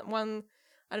 one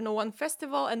I don't know, one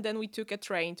festival, and then we took a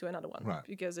train to another one, Right.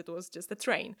 because it was just a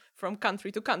train from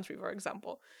country to country, for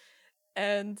example.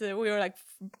 And we were like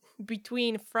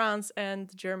between France and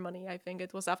Germany. I think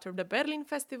it was after the Berlin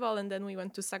Festival, and then we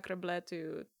went to Sacre Bleu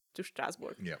to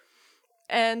Strasbourg. Yeah.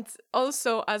 And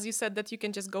also, as you said, that you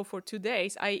can just go for 2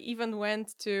 days. I even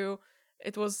went to,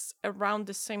 it was around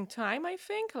the same time, I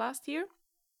think, last year.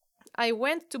 I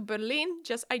went to Berlin.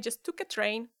 I just took a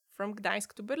train from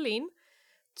Gdańsk to Berlin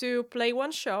to play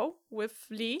one show with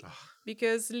Lee,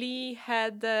 because Lee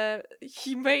had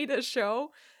he made a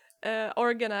show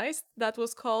organized that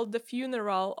was called The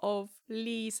Funeral of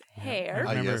Lee's Hair. I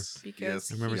remember, Yes. because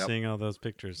Yes. I remember Yep. seeing all those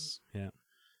pictures. Yeah.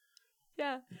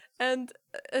 Yeah, and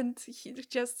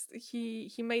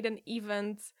he made an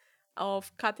event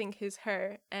of cutting his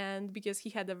hair, and because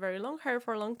he had a very long hair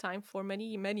for a long time, for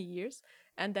many years,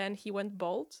 and then he went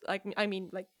bald, like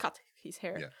cut his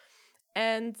hair. Yeah.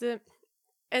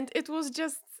 And it was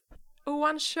just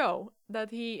one show that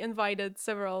he invited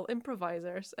several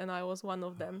improvisers, and I was one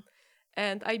of them.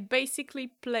 And I basically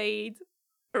played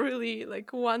really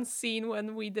like one scene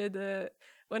when we did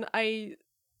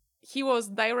he was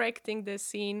directing the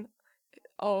scene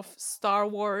of Star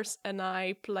Wars, and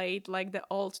I played like the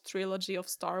old trilogy of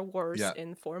Star Wars Yeah.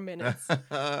 in 4 minutes.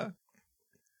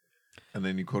 And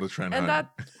then you caught a train And home.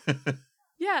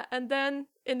 Yeah, and then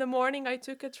in the morning I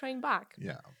took a train back.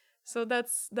 Yeah. So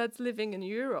that's living in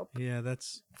Europe, Yeah,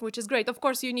 that's which is great. Of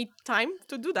course, you need time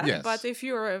to do that. Yes. But if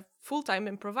you're a full-time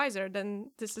improviser,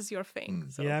 then this is your thing.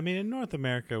 So yeah. I mean, in North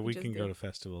America, we just can go did. to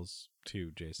festivals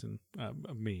too, Jason.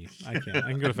 Me, I can't.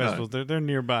 I can go to festivals. They're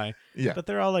nearby, Yeah. but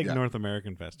they're all like Yeah. North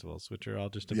American festivals, which are all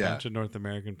just a Yeah. bunch of North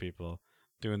American people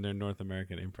doing their North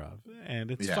American improv,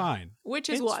 and it's Yeah. fine. which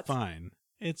is It's what? fine.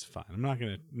 It's fine. I'm not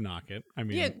gonna knock it. I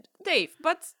mean, Yeah, Dave,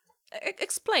 but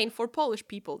explain for Polish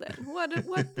people then. What does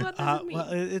it mean? well,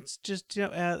 it's just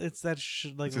it's that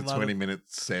like It's a a lot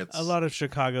 20-minute sets. a lot of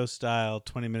Chicago style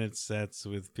 20-minute sets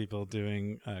with people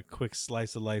doing quick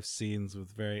slice of life scenes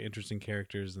with very interesting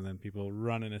characters, and then people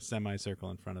run in a semicircle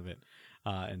in front of it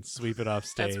and sweep it off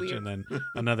stage, weird. and then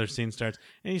another scene starts,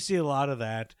 and you see a lot of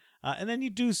that. And then you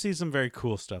do see some very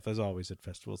cool stuff, as always at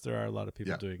festivals. There are a lot of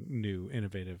people Yeah. doing new,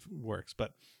 innovative works,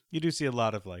 but you do see a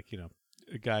lot of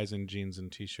guys in jeans and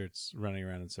t-shirts running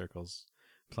around in circles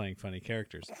playing funny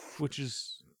characters, which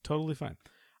is totally fine.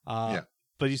 Yeah.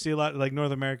 But you see a lot, like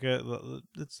North America,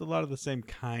 it's a lot of the same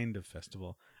kind of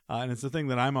festival. And it's the thing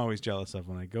that I'm always jealous of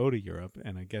when I go to Europe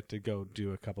and I get to go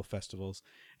do a couple festivals.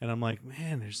 And I'm like,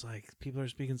 man, there's like, people are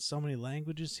speaking so many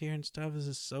languages here and stuff. This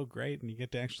is so great. And you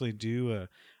get to actually do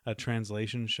a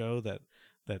translation show that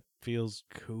feels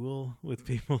cool with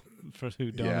people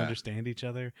who don't Yeah. understand each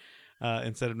other.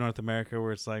 Instead of North America,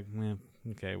 where it's like,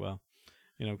 okay, well,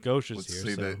 Gauche is Let's here,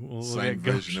 see so the we'll same get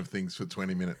Gauche. version of things for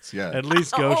 20 minutes. Yeah. At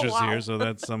least Oh, Gauche is wow. here, so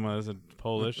that's someone in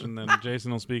Polish, and then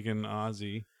Jason will speak in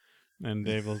Aussie, and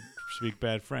Dave will speak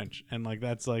bad French, and like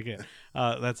that's like it.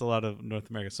 That's a lot of North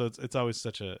America, so it's always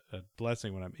such a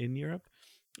blessing when I'm in Europe,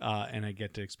 and I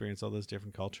get to experience all those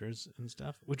different cultures and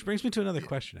stuff. Which brings me to another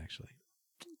question, actually,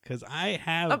 because I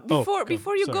have Before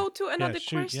you go to another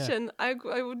shoot, yeah. question, I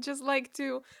would just like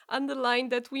to underline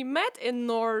that we met in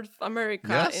North America,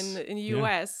 Yes. in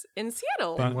US, in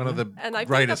Seattle. But- One of the And I think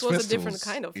that greatest was a festivals different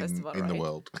kind of festival, in the right?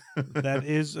 world. That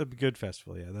is a good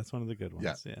festival. Yeah, that's one of the good ones.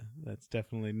 Yeah. Yeah, that's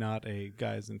definitely not a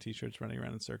guys in t-shirts running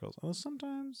around in circles. Although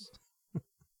sometimes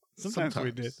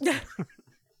we did.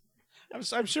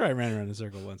 I'm sure I ran around in a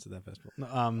circle once at that festival.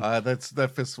 No,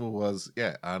 That festival was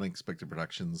Unexpected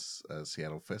Productions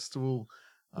Seattle Festival,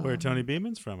 where Tony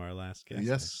Beeman's from, our last guest.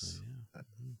 yes.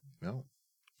 actually, Well,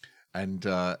 and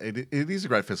it is a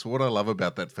great festival. What I love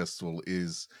about that festival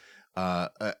is,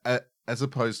 as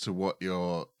opposed to what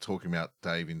you're talking about,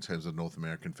 Dave, in terms of North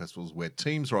American festivals, where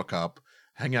teams rock up,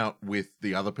 hang out with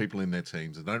the other people in their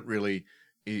teams, and don't really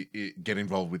get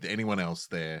involved with anyone else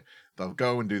there. They'll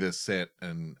go and do their set,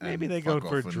 and maybe they go fuck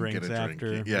for off and drinks get a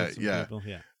drink. after. Yeah, with some yeah. people.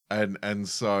 Yeah. And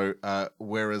so,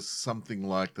 whereas something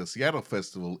like the Seattle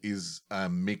Festival is a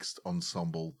mixed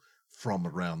ensemble from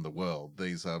around the world.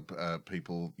 These are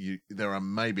people. There are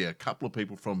maybe a couple of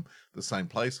people from the same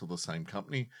place or the same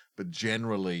company, but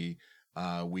generally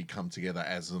we come together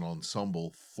as an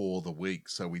ensemble for the week.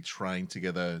 So we train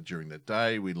together during the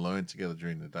day, we learn together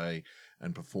during the day,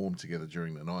 and perform together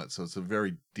during the night. So it's a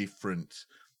very different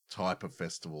type of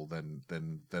festival than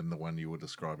the one you were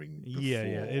describing before. Yeah,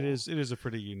 it is a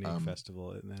pretty unique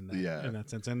festival in that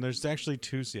sense. And there's actually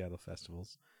 2 Seattle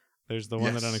festivals. There's the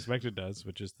one that Unexpected does,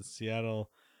 which is the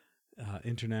Seattle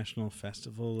International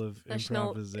Festival of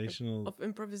Improvisational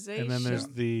Improvisation, and then there's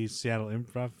the Seattle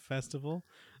Improv Festival.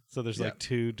 So there's like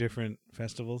 2 different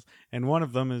festivals, and one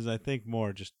of them is, I think,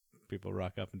 more just people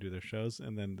rock up and do their shows,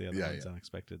 and then the other one's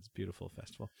Unexpected's beautiful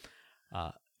festival.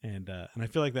 And I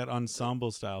feel like that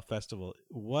ensemble style festival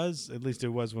was, at least it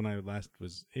was when I last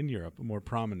was in Europe, more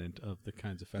prominent of the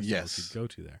kinds of festivals you'd go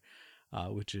to there,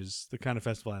 which is the kind of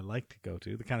festival I like to go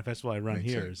to. The kind of festival I run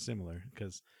here is similar,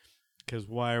 because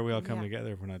why are we all coming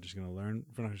together if we're not just going to learn?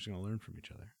 If we're not just going to learn from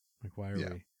each other, like why are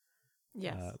we?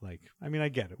 Yes. I mean, I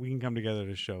get it. We can come together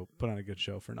to put on a good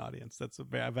show for an audience. That's a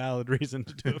valid reason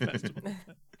to do a festival.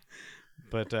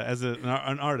 But as an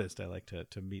artist, I like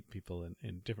to meet people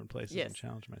in different places and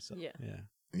challenge myself. Yeah.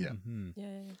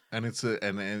 Mm-hmm. And it's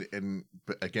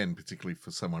but again, particularly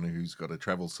for someone who's got to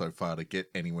travel so far to get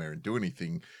anywhere and do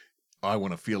anything, I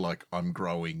want to feel like I'm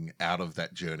growing out of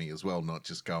that journey as well, not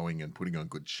just going and putting on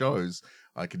good shows.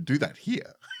 I can do that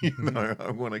here. I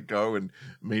want to go and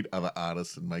meet other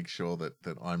artists and make sure that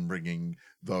I'm bringing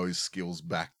those skills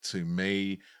back to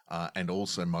me and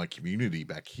also my community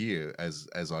back here as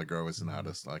I grow as an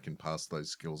artist. I can pass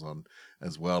those skills on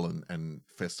as well. And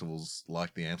festivals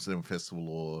like the Amsterdam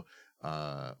Festival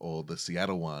or the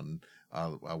Seattle one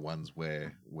are ones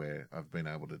where I've been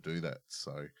able to do that.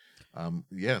 So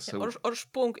or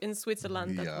Sprung in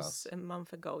Switzerland, that was a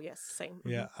month ago. Yes, same.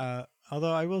 Yeah.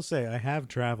 Although I will say I have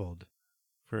traveled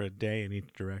for a day in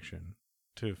each direction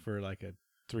for like a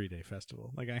 3-day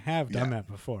festival. Like I have done that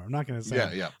before. I'm not going to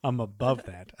say I'm above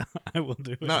that. I will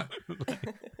do it. No.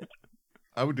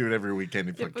 I would do it every weekend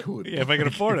if I could. Yeah, if I could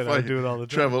afford it, I'd do it all the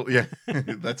time. Travel,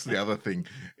 that's the other thing.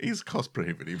 It's cost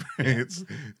prohibitive. It's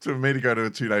for me to go to a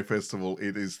 2-day festival.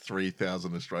 It is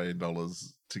 3,000 Australian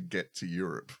dollars to get to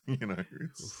Europe.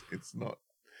 It's not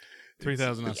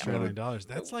 3,000 Australian dollars.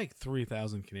 That's like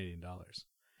 3,000 Canadian dollars.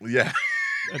 Yeah,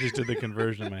 I just did the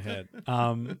conversion in my head.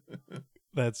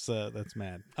 That's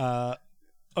mad.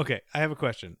 Okay, I have a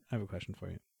question. For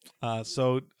you.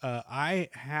 So I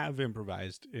have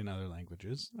improvised in other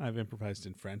languages. I've improvised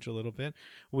in French a little bit,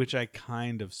 which I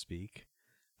kind of speak.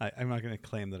 I'm not going to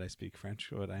claim that I speak French,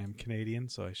 but I am Canadian,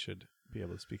 so I should be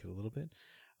able to speak it a little bit.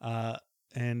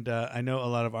 And I know a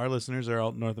lot of our listeners are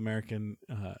all North American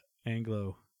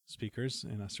Anglo speakers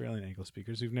and Australian Anglo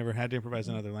speakers who've never had to improvise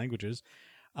in other languages.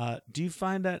 Do you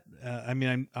find that,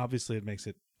 obviously it makes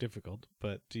it difficult,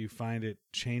 but do you find it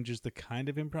changes the kind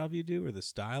of improv you do or the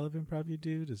style of improv you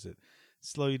do? Does it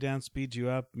slow you down, speed you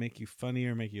up, make you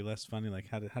funnier, make you less funny? Like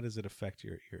how does it affect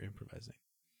your improvising?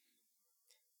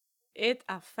 It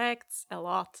affects a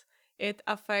lot. It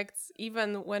affects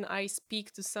even when I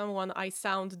speak to someone, I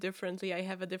sound differently. I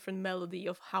have a different melody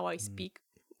of how I speak,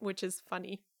 which is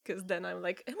funny because then I'm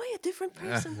like, am I a different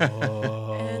person?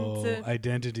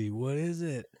 Identity. What is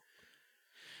it?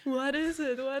 What is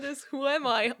it? Who am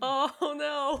I? Oh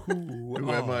no.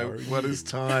 Who am I? What is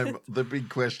time? The big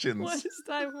questions. What is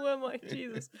time? Who am I?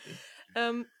 Jesus.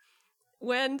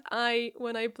 When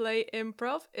I play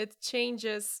improv, it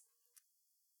changes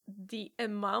the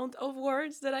amount of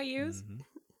words that I use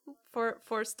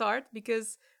for start,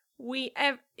 because we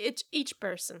have each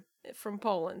person from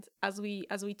Poland as we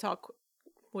talk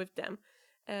with them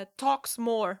talks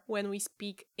more when we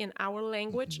speak in our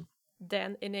language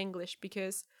than in English,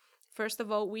 because first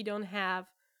of all, we don't have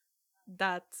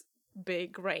that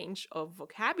big range of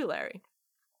vocabulary.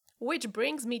 Which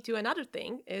brings me to another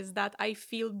thing, is that I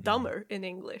feel dumber in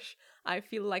English. I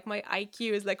feel like my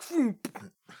IQ is like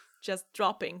just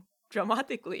dropping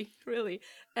dramatically, really.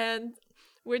 And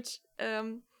which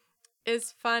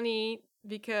is funny,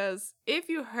 because if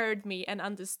you heard me and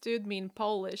understood me in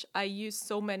Polish, I use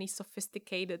so many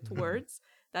sophisticated words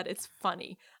that it's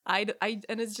funny. And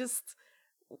it's just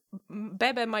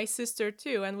Bebe, my sister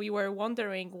too, and we were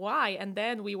wondering why. And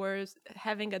then we were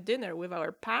having a dinner with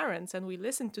our parents and we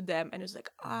listened to them and it's like,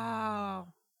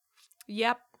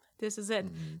 yep, this is it.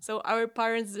 So our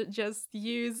parents just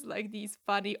use like these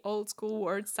funny old school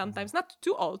words, sometimes not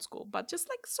too old school, but just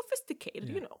like sophisticated,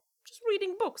 just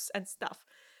reading books and stuff.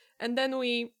 And then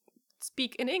we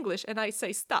speak in English and I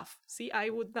say stuff. See, I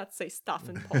would not say stuff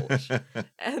in Polish.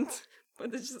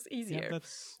 but it's just easier. Yeah,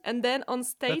 and then on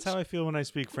stage, that's how I feel when I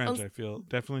speak French. I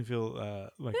definitely feel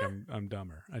like I'm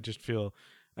dumber. I just feel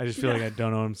like I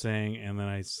don't know what I'm saying, and then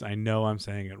I know I'm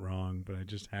saying it wrong, but I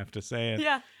just have to say it.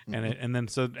 Yeah. And then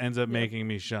so it ends up making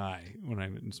me shy when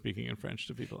I'm speaking in French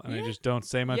to people, and I just don't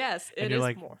say much. Yes, and it you're is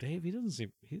like, more. Dave, he doesn't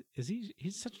seem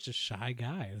he's such a shy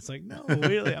guy. And it's like, no,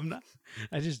 really, I'm not.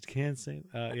 I just can't say.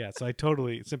 So I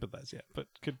totally sympathize. Yeah, but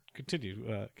continue.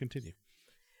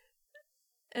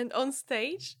 And on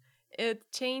stage, it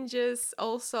changes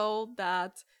also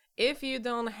that if you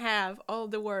don't have all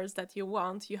the words that you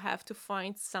want, you have to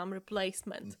find some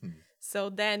replacement. So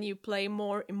then you play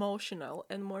more emotional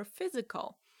and more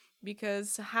physical,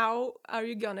 because how are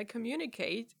you gonna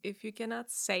communicate if you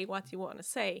cannot say what you want to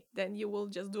say? Then you will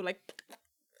just do like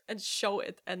and show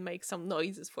it and make some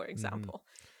noises, for example.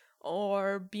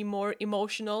 Or be more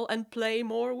emotional and play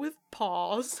more with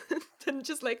pause than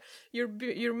just like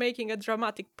you're making a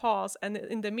dramatic pause, and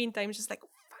in the meantime just like,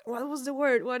 what was the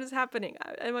word, what is happening,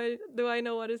 do I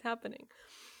know what is happening?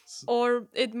 Or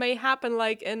it may happen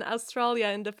like in Australia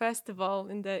in the festival,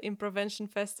 in the Improvention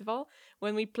Festival,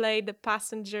 when we played the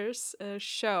Passengers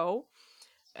show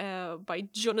by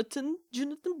Jonathan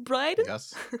Bryden.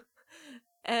 Yes.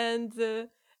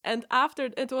 and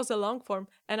after, it was a long form,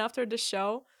 and after the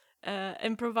show,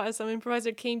 some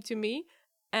improviser came to me,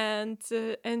 and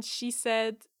she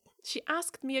said, she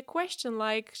asked me a question,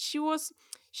 like she was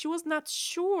not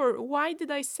sure why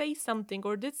did I say something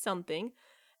or did something,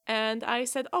 and I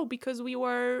said, oh, because we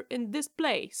were in this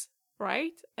place,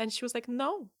 right? And she was like,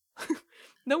 no.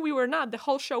 No, we were not, the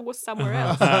whole show was somewhere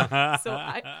else.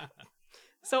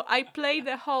 So I played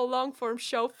the whole long form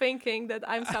show thinking that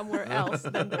I'm somewhere else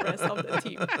than the rest of the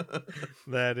team.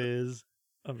 That is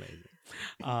amazing.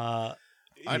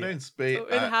 I don't speak. So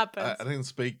it happens. I don't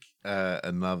speak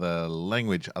another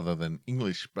language other than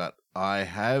English, but I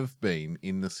have been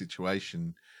in the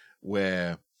situation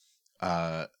where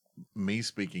me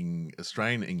speaking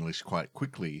Australian English quite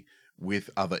quickly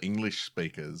with other English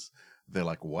speakers, they're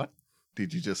like, "What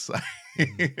did you just say?"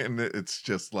 And it's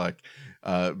just like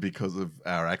because of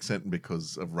our accent and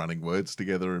because of running words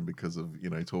together and because of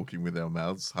talking with our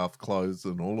mouths half closed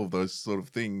and all of those sort of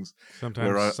things.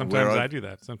 Sometimes I do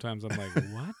that. Sometimes I'm like,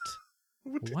 what?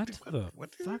 What the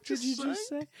fuck did you just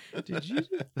say? Did you?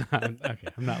 Okay,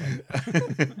 I'm not like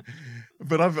that.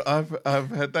 But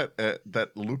I've had that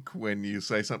look when you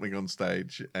say something on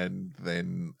stage and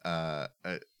then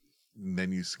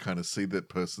you kind of see that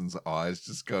person's eyes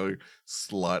just go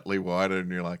slightly wider,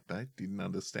 and you're like, they didn't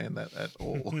understand that at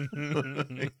all.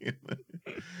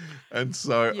 And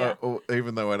so,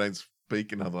 even though I don't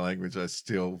speak another language, I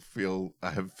still feel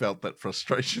I have felt that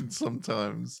frustration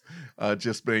sometimes,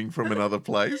 just being from another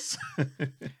place.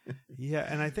 Yeah,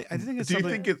 and I think it's Do you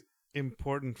something think it's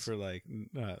important for like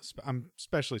I'm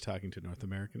especially talking to North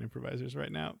American improvisers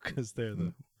right now because they're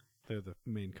the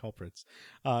main culprits,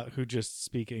 who just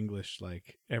speak English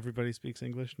like everybody speaks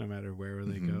English no matter where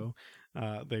they go.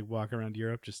 They walk around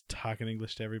Europe just talking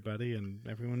English to everybody, and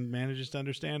everyone manages to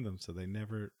understand them, so they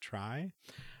never try.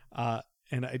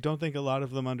 And I don't think a lot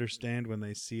of them understand when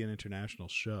they see an international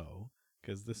show,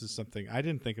 because this is something I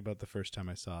didn't think about the first time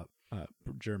I saw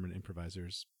German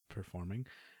improvisers performing,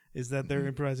 is that they're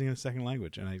improvising in a second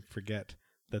language, and I forget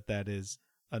that is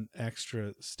an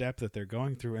extra step that they're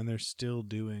going through, and they're still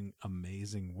doing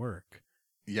amazing work.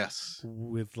 Yes.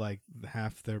 With like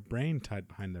half their brain tied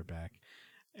behind their back.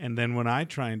 And then when I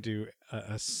try and do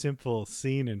a simple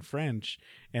scene in French,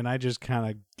 and I just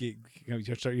kind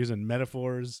of start using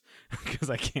metaphors because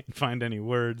I can't find any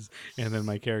words, and then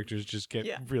my characters just get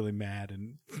really mad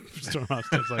and storm off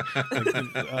stage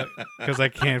because I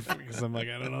can't, because I'm like,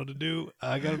 I don't know what to do.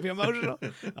 I gotta be emotional.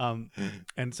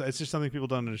 And so it's just something people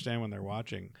don't understand when they're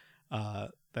watching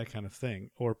that kind of thing,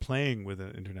 or playing with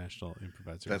an international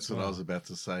improviser. That's what I was about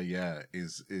to say. Yeah,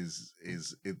 is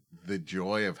it the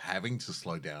joy of having to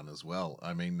slow down as well?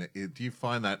 I mean, do you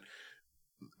find that,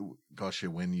 Gosia,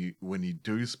 when you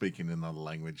do speak in another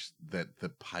language, that the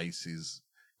pace is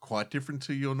quite different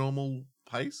to your normal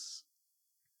pace?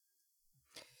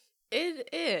 It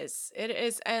is,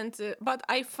 and but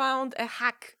I found a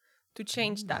hack to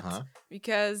change that,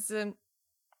 because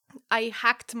I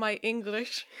hacked my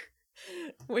English.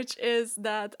 Which is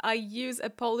that I use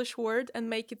a Polish word and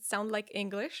make it sound like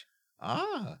English.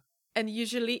 And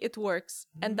usually it works.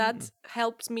 And that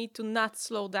helps me to not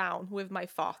slow down with my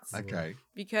thoughts. Okay.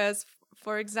 Because,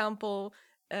 for example,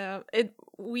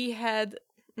 we had...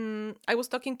 I was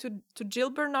talking to Jill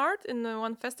Bernard in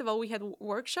one festival. We had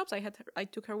workshops. I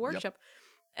took her workshop.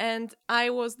 And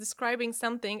I was describing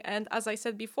something. And as I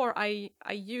said before, I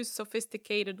use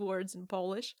sophisticated words in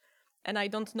Polish. and I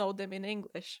don't know them in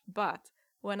English. But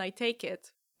when I take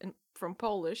it from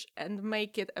Polish and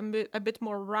make it a bit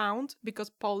more round, because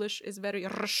Polish is very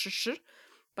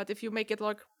but if you make it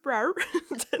like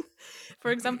then,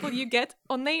 for example, you get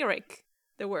oneirik,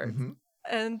 the word. Mm-hmm.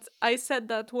 And I said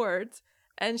that word,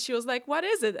 and she was like, "What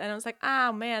is it?" And I was like,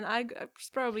 "Ah, man, it's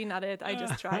probably not it. I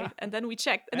just tried." And then we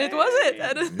checked, and it was it,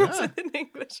 and it was in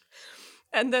English.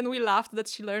 And then we laughed that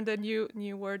she learned a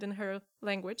new word in her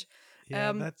language.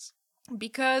 Yeah, that's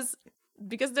because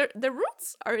the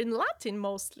roots are in Latin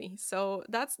mostly. So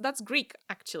that's Greek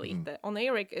actually. The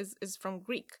oneirik is from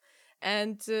Greek,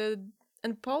 and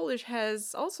Polish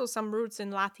has also some roots in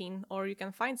Latin, or you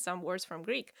can find some words from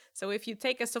Greek. So if you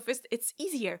take it's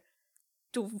easier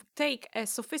to take a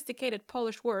sophisticated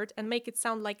Polish word and make it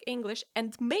sound like English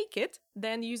and make it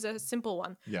than use a simple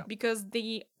one. Yeah. Because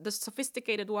the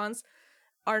sophisticated ones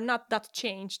are not that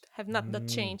changed, have not that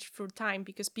changed through time,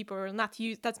 because people are not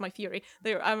used. That's my theory.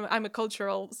 I'm a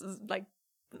cultural, like,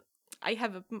 I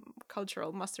have a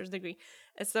cultural master's degree.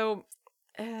 So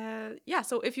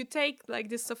so if you take like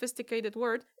this sophisticated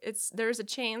word, there's a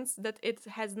chance that it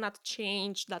has not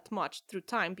changed that much through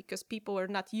time, because people are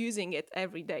not using it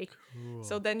every day. cool.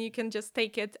 So then you can just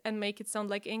take it and make it sound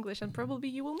like English, and probably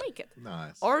you will make it.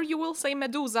 Nice. Or you will say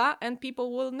medusa, and people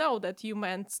will know that you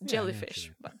meant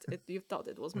jellyfish, but you thought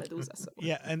it was medusa. So.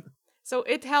 Yeah, and So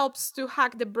it helps to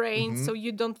hack the brain, so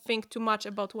you don't think too much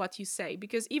about what you say.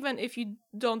 Because even if you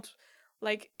don't,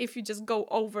 like, if you just go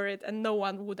over it and no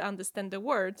one would understand the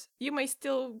words, you may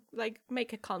still, like,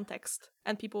 make a context,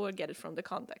 and people will get it from the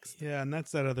context. yeah, and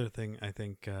that's that other thing I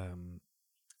think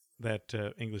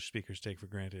that English speakers take for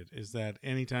granted, is that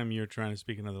anytime you're trying to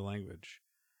speak another language,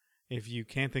 if you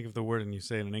can't think of the word and you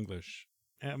say it in English,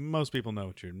 most people know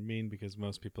what you mean, because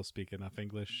most people speak enough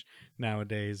English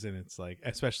nowadays, and it's like,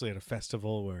 especially at a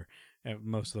festival where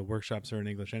most of the workshops are in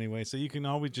English anyway, so you can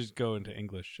always just go into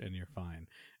English and you're fine.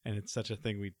 And it's such a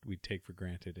thing we take for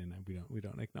granted, and we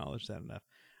don't acknowledge that enough.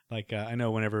 Like I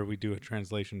know whenever we do a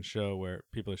translation show where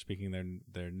people are speaking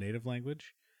their native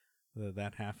language,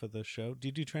 that half of the show. Do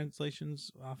you do translations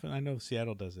often? I know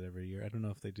Seattle does it every year. I don't know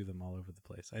if they do them all over the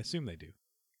place. I assume they do.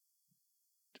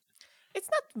 It's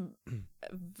not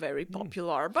very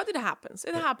popular, but it happens.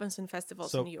 It happens in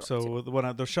festivals in Europe. So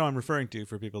the show I'm referring to,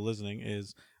 for people listening,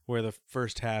 is where the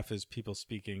first half is people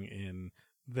speaking in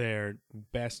their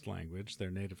best language, their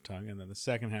native tongue, and then the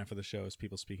second half of the show is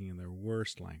people speaking in their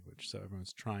worst language. So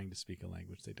everyone's trying to speak a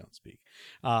language they don't speak,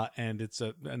 and it's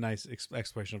a nice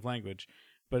exploration of language.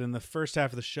 But in the first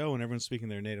half of the show, when everyone's speaking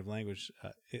their native language,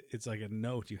 it's like a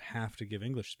note you have to give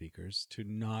English speakers to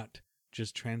not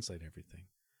just translate everything.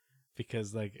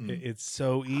 Because it's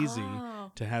so easy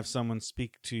to have someone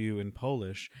speak to you in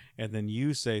Polish, and then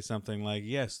you say something like,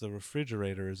 "Yes, the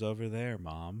refrigerator is over there,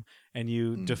 Mom," and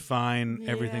you define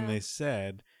everything they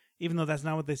said, even though that's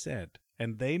not what they said,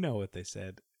 and they know what they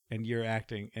said, and you're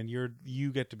acting, and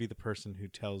you get to be the person who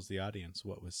tells the audience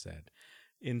what was said.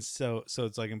 And so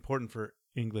it's like important for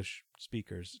English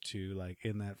speakers to, like,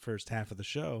 in that first half of the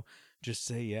show, just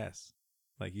say yes.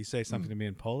 Like, you say something to me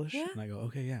in Polish, and I go,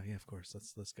 "Okay, yeah, of course,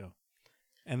 let's go."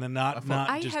 And then not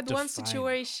I just had one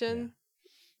situation.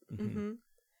 Yeah.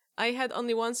 I had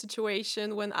only one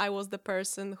situation when I was the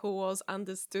person who was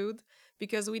understood,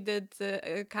 because we did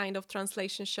a kind of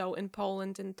translation show in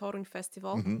Poland in Toruń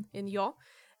Festival in Jo,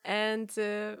 and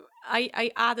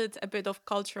I added a bit of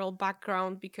cultural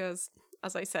background because,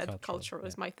 as I said, culture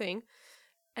is my thing.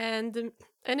 And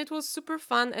it was super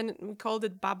fun, and we called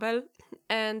it Babel,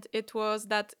 and it was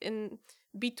that in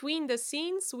between the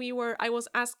scenes I was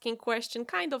asking question,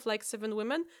 kind of like Seven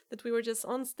Women, that we were just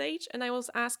on stage, and I was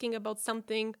asking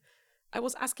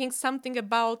something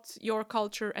about your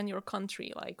culture and your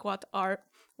country, like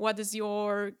what is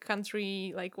your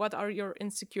country, like what are your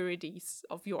insecurities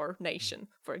of your nation,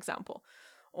 for example,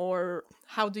 or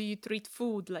how do you treat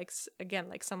food, like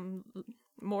some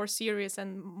more serious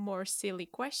and more silly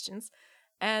questions.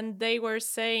 And they were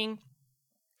saying,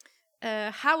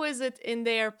 how is it in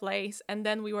their place? And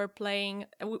then we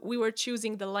were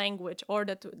choosing the language, or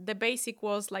that the basic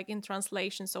was like in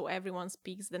translation, so everyone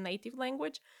speaks the native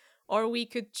language, or we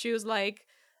could choose like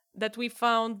that. We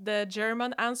found the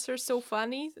German answer so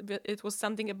funny. It was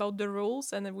something about the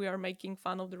rules, and then we are making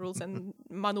fun of the rules, and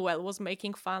Manuel was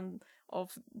making fun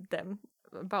of them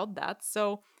about that.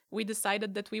 So we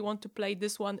decided that we want to play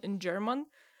this one in German,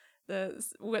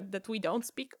 that we don't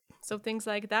speak, so things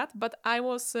like that. But I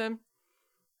was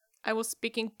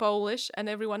speaking Polish, and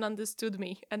everyone understood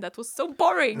me, and that was so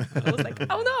boring. I was like,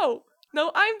 oh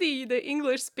no, I'm the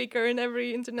English speaker in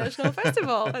every international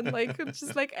festival, and like it's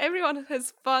just like everyone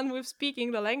has fun with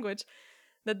speaking the language.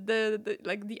 that the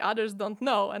like the others don't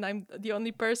know, and I'm the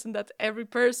only person that every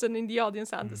person in the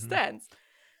audience understands.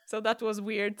 So that was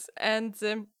weird. And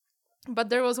but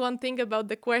there was one thing about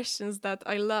the questions that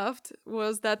I loved,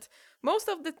 was that most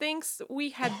of the things we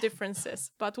had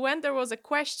differences, but when there was a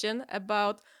question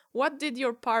about what did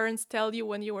your parents tell you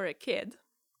when you were a kid,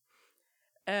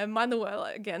 Manuel,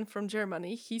 again from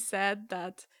Germany, he said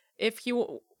that if he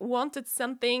wanted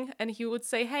something and he would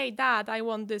say, "Hey, Dad, I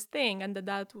want this thing," and the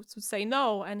dad would say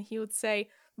no, and he would say,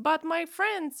 "But my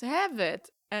friends have it,"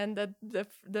 and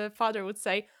the father would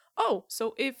say, "Oh,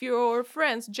 so if your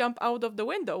friends jump out of the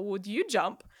window, would you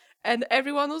jump?" And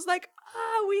everyone was like,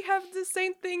 we have the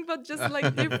same thing, but just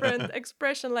like different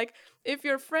expression. Like, if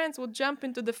your friends would jump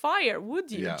into the fire,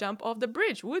 would you jump off the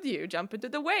bridge? Would you jump into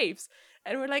the waves?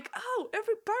 And we're like, oh,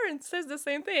 every parent says the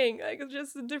same thing. Like, it's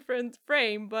just a different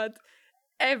frame, but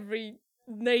every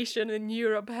nation in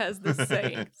Europe has the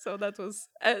same. So that was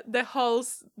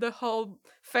the whole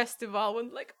festival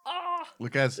went like,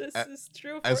 look, this is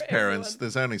true for as parents, everyone.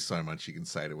 there's only so much you can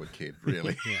say to a kid,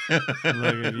 really.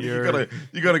 Look,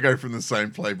 you gotta go from the same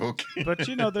playbook. But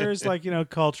there's like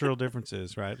cultural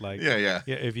differences, right? Like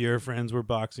if your friends were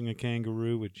boxing a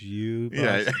kangaroo, would you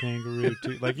box a kangaroo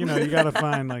too? Like you gotta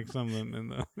find like something in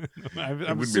the.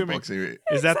 I'm assuming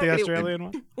is that the Australian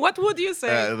one? What would you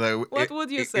say? What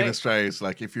would you say in Australia? It's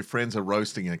like if your friends are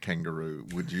roasting a kangaroo,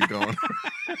 would you go on?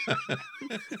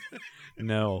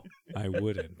 No, I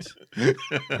wouldn't.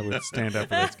 I would stand up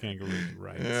for those kangaroo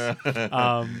rights.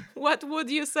 What would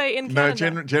you say in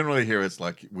Canada? No, generally here it's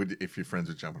like, if your friends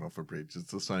are jumping off a bridge,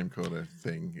 it's the same kind of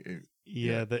thing.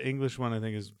 The English one I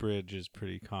think is bridge is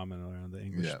pretty common around the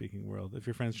English-speaking world. If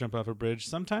your friends jump off a bridge,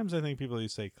 sometimes I think people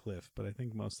say cliff, but I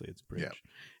think mostly it's bridge. Yeah.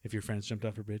 If your friends jumped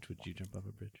off a bridge, would you jump off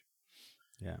a bridge?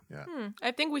 Yeah. I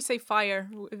think we say fire.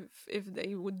 If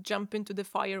they would jump into the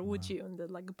fire, would you? And the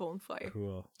like bonfire.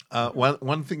 Cool.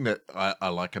 One thing that I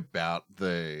like about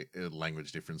the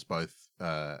language difference, both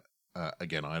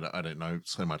again, I don't know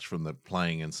so much from the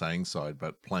playing and saying side,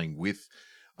 but playing with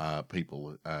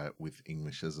people with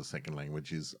English as a second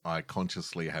language, is I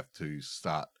consciously have to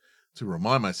start to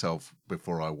remind myself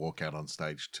before I walk out on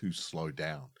stage to slow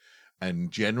down.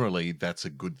 And generally, that's a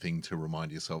good thing to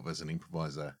remind yourself as an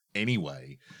improviser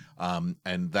anyway.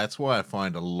 And that's why I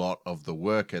find a lot of the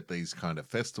work at these kind of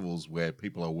festivals where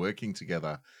people are working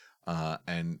together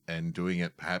and doing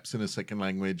it perhaps in a second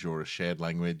language or a shared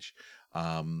language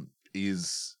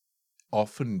is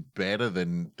often better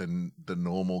than the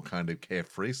normal kind of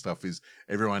carefree stuff. Is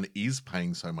everyone is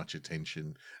paying so much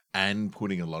attention and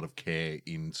putting a lot of care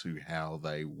into how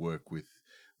they work with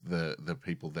the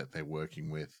people that they're working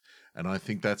with. And I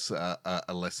think that's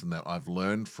a lesson that I've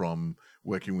learned from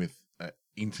working with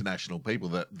international people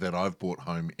that I've brought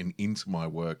home and into my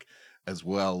work as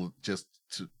well, just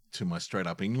to my straight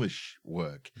up English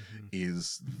work,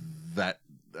 is that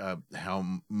how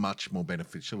much more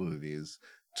beneficial it is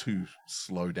to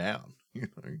slow down,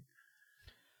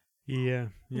 Yeah.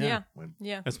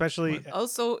 Especially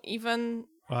also even.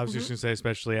 Well, I was just gonna say,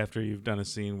 especially after you've done a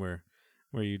scene where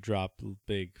you drop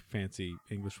big fancy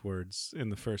English words in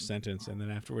the first sentence, and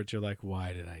then afterwards you're like,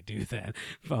 why did I do that?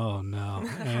 Oh no,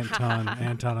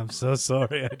 Anton, I'm so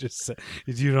sorry. I just said,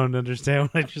 you don't understand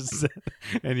what I just said,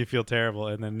 and you feel terrible.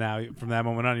 And then now, from that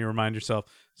moment on, you remind yourself,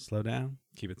 slow down,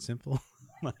 keep it simple,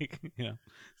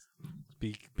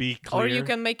 be clear. Or you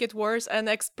can make it worse and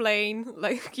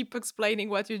keep explaining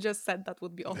what you just said. That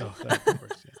would be awful. Oh, that would be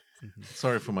worse, yeah.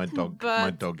 Sorry for my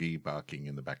my doggy barking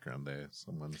in the background there.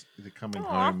 Someone's either coming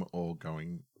home or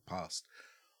going past.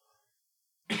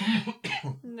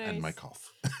 And my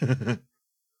cough.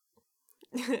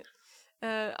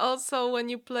 Also, when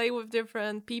you play with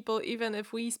different people, even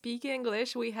if we speak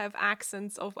English, we have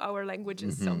accents of our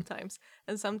languages sometimes.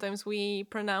 And sometimes we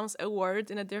pronounce a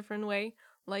word in a different way.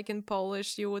 Like in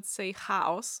Polish, you would say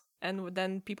house. And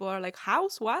then people are like,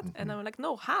 house, what? And I'm like,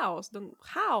 no, house,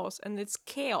 house. And it's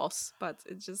chaos. But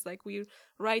it's just like we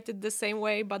write it the same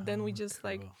way, but then we just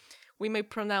we may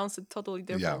pronounce it totally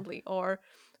differently. Or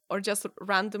just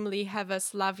randomly have a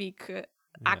Slavic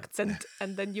accent.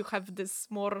 And then you have this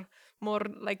more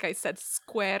like I said,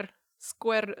 square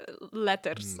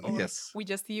letters. Or we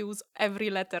just use every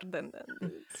letter. Then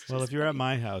well, if you're at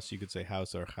my house, you could say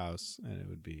house or house, and it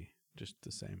would be just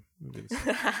the same.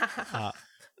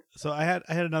 So I had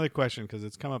another question, because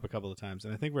it's come up a couple of times,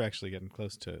 and I think we're actually getting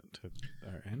close to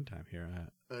our end time here.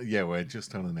 We're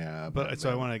just on an hour. But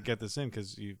so I want to get this in,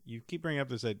 because you keep bringing up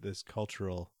this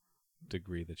cultural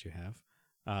degree that you have,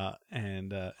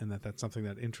 and that's something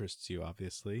that interests you,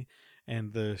 obviously,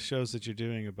 and the shows that you're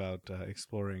doing about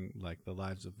exploring like the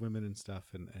lives of women and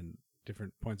stuff, and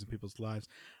different points in people's lives.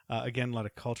 Again, a lot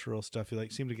of cultural stuff. You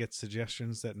seem to get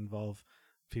suggestions that involve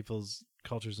people's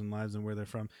cultures and lives and where they're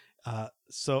from.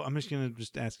 So I'm just going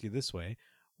to ask you this way.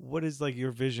 What is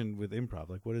your vision with improv?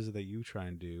 What is it that you try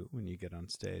and do when you get on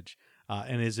stage?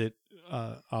 And is it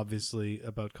obviously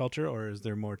about culture, or is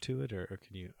there more to it, or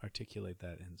can you articulate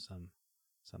that in some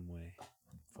way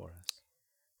for us?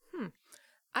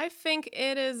 I think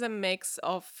it is a mix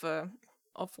of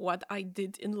what I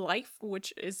did in life,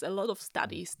 which is a lot of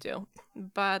studies too.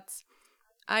 But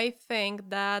I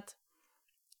think that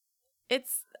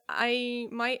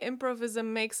my improv is a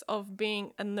mix of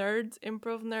being a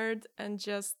improv nerd, and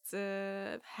just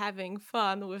having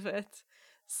fun with it.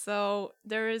 So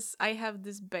I have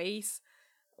this base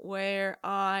where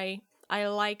I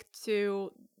like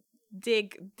to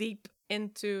dig deep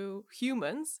into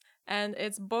humans, and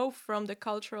it's both from the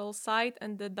cultural side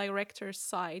and the director's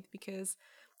side, because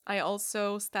I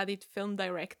also studied film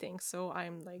directing, so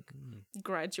I'm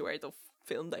graduate of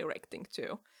film directing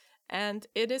too. And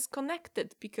it is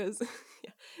connected because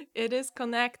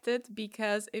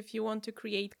if you want to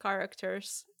create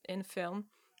characters in film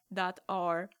that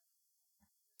are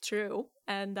true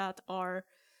and that are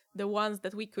the ones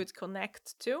that we could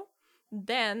connect to,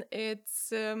 then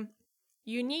it's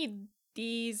you need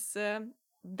this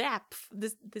depth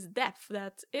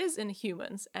that is in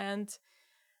humans. And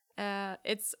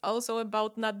it's also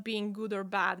about not being good or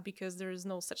bad, because there is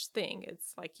no such thing.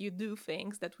 It's you do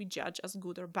things that we judge as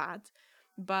good or bad,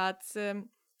 but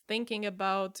thinking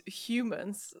about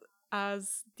humans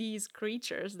as these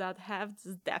creatures that have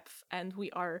this depth, and we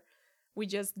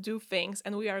just do things,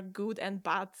 and we are good and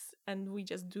bad, and we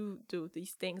just do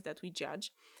these things that we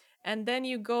judge. And then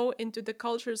you go into the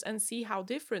cultures and see how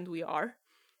different we are.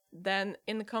 Then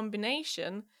in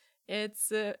combination,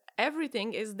 it's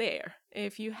everything is there.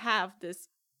 If you have this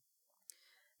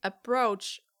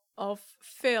approach of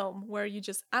film where you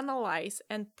just analyze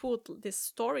and put this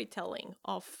storytelling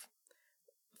of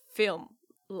film,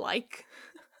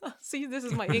 see, this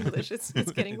is my English. It's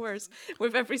getting worse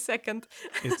with every second.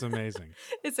 It's amazing.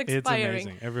 It's expiring. It's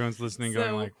amazing. Everyone's listening,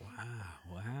 going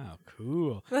wow,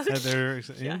 cool. They're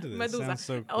into this. Medusa. Sounds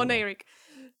so cool. Oneirik.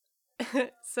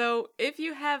 So if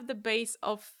you have the base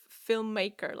of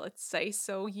filmmaker, let's say,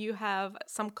 so you have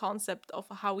some concept of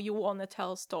how you want to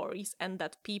tell stories and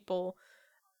that people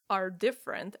are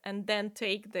different, and then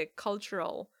take the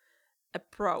cultural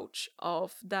approach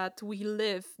of that we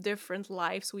live different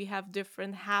lives, we have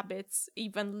different habits,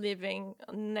 even living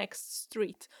next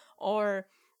street, or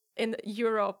in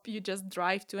Europe you just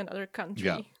drive to another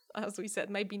country, as we said,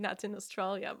 maybe not in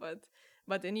Australia,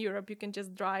 but in Europe you can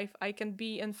just drive. I can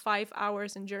be in 5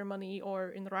 hours in Germany or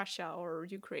in Russia or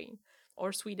Ukraine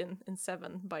or Sweden in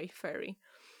 7 by ferry.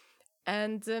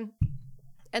 And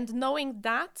knowing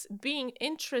that, being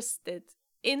interested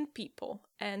in people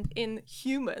and in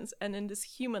humans and in this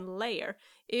human layer,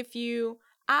 if you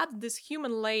add this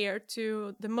human layer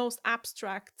to the most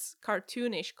abstract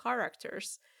cartoonish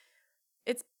characters,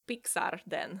 it's Pixar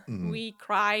then. We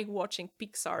cry watching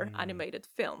Pixar animated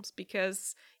films,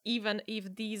 because even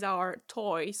if these are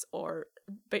toys or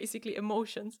basically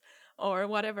emotions or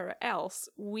whatever else,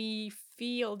 we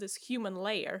feel this human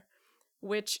layer,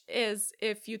 which is,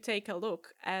 if you take a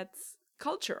look at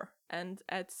culture and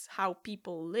at how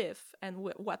people live and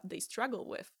what they struggle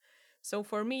with. So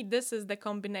for me, this is the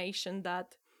combination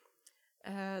that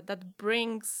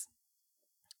brings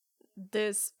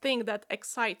this thing that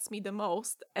excites me the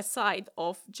most, aside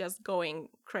of just going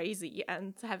crazy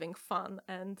and having fun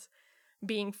and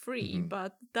being free.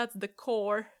 But that's the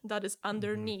core that is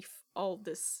underneath all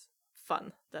this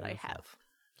fun that I have.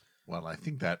 Well, I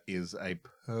think that is a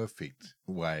perfect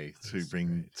way to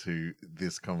bring to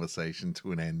this conversation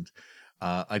to an end.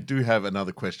 I do have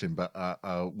another question, but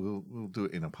we'll do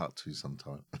it in a part 2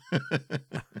 sometime.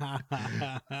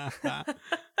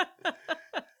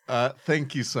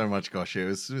 Thank you so much, Gosha. It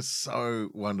was just so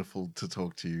wonderful to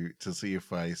talk to you, to see your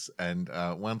face. And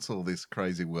once all this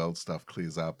crazy world stuff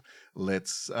clears up,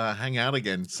 let's hang out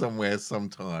again somewhere,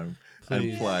 sometime,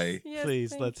 and play. Yes,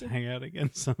 Please, let's hang out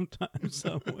again sometime,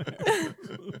 somewhere.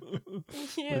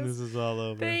 When this is all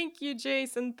over. Thank you,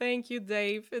 Jason. Thank you,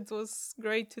 Dave. It was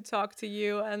great to talk to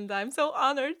you. And I'm so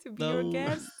honored to be your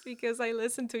guest, because I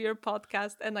listen to your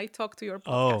podcast and I talk to your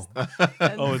podcast.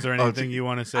 Is there anything you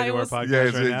want to say to our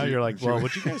podcast right now? You're like, well,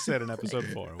 what you guys said in episode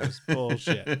 4 was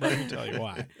bullshit. Let me tell you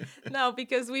why. No,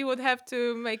 because we would have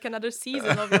to make another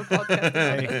season of your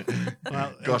podcast.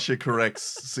 Well, Gosia corrects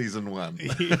season 1.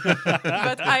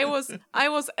 But I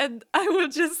will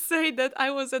just say that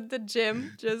I was at the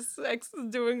gym just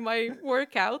doing my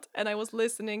workout, and I was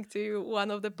listening to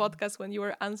one of the podcasts when you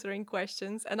were answering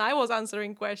questions, and I was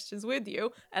answering questions with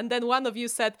you, and then one of you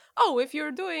said, "Oh, if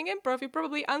you're doing improv, you're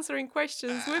probably answering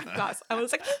questions with us." I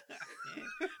was like,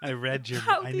 I read your.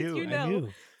 How I did knew. you know? I knew.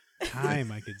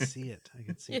 Time. I could see it. I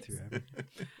could see Yes. through everything.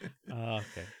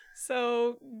 Okay.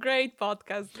 So great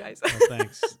podcast, guys. Well,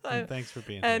 thanks. And thanks for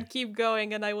being And here. keep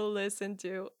going, and I will listen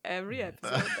to every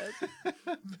episode.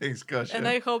 Thanks, Gosia. And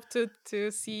I hope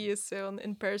to see you soon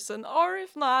in person, or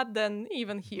if not, then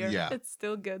even here. Yeah. It's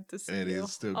still good to see It you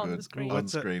is still on good the screen. on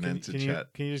screen and to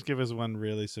chat. Can you just give us one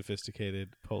really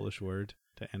sophisticated Polish word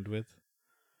to end with?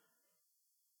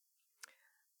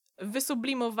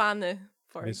 Wysublimowany,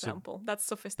 for example. That's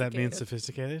sophisticated. That means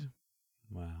sophisticated?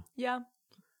 Wow. Yeah.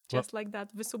 Just like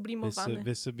that. Wysublimowany.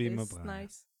 Wysublimowany.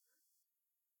 Nice.